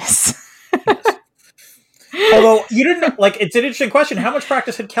practice. Yes. Although you didn't like, it's an interesting question. How much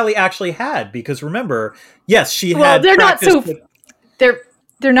practice had Kelly actually had? Because remember, yes, she had. They're not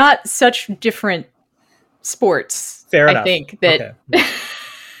they're not such different sports. Fair enough. I think that. Okay.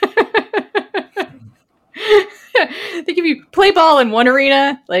 I think if you play ball in one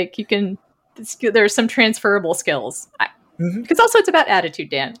arena, like you can, there's some transferable skills. Because also it's about attitude,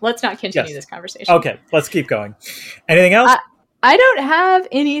 Dan. Let's not continue this conversation. Okay, let's keep going. Anything else? I don't have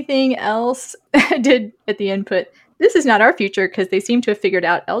anything else. I did at the input. This is not our future because they seem to have figured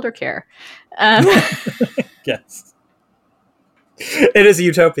out elder care. Yes. It is a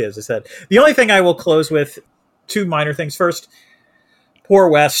utopia, as I said. The only thing I will close with, two minor things. First, poor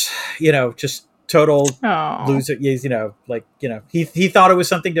Wes, you know, just total loser. You know, like, you know, he thought it was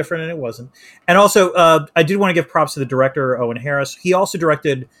something different and it wasn't. And also, I did want to give props to the director, Owen Harris. He also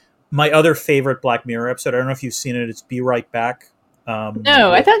directed my other favorite Black Mirror episode. I don't know if you've seen it. It's Be Right Back.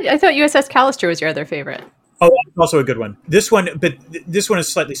 No, I thought USS Callister was your other favorite. Oh, also a good one. This one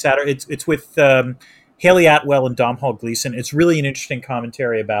is slightly sadder. It's with Haley Atwell and Domhnall Gleeson. It's really an interesting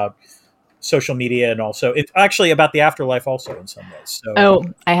commentary about social media, and also it's actually about the afterlife also in some ways. So,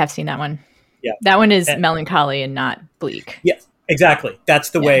 I have seen that one. Yeah, that one is melancholy and not bleak. Yes, exactly.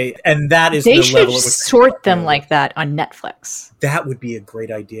 That's the way, and that is they the should level at which sort them like that on Netflix. That would be a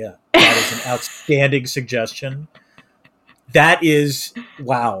great idea. That is an outstanding suggestion. That is,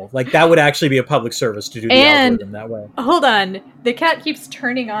 wow. Like, that would actually be a public service to do the algorithm that way. Hold on. The cat keeps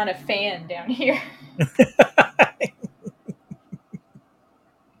turning on a fan down here.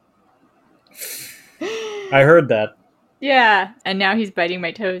 I heard that. Yeah. And now he's biting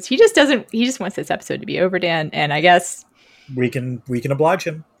my toes. He just wants this episode to be over, Dan. And I guess we can oblige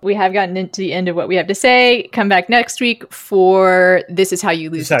him. We have gotten into the end of what we have to say. Come back next week for This Is How You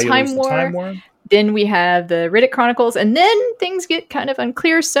Lose the Time War. Then we have the Riddick Chronicles, and then things get kind of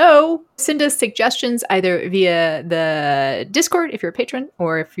unclear. So send us suggestions either via the Discord if you're a patron,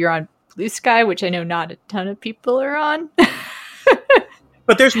 or if you're on Blue Sky, which I know not a ton of people are on.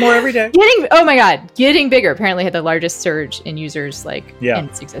 But there's more every day. Getting bigger. Apparently had the largest surge in users in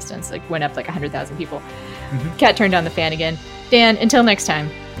its existence. Like went up like 100,000 people. Mm-hmm. Cat turned on the fan again. Dan, until next time.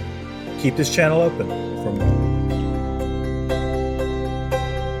 Keep this channel open for more.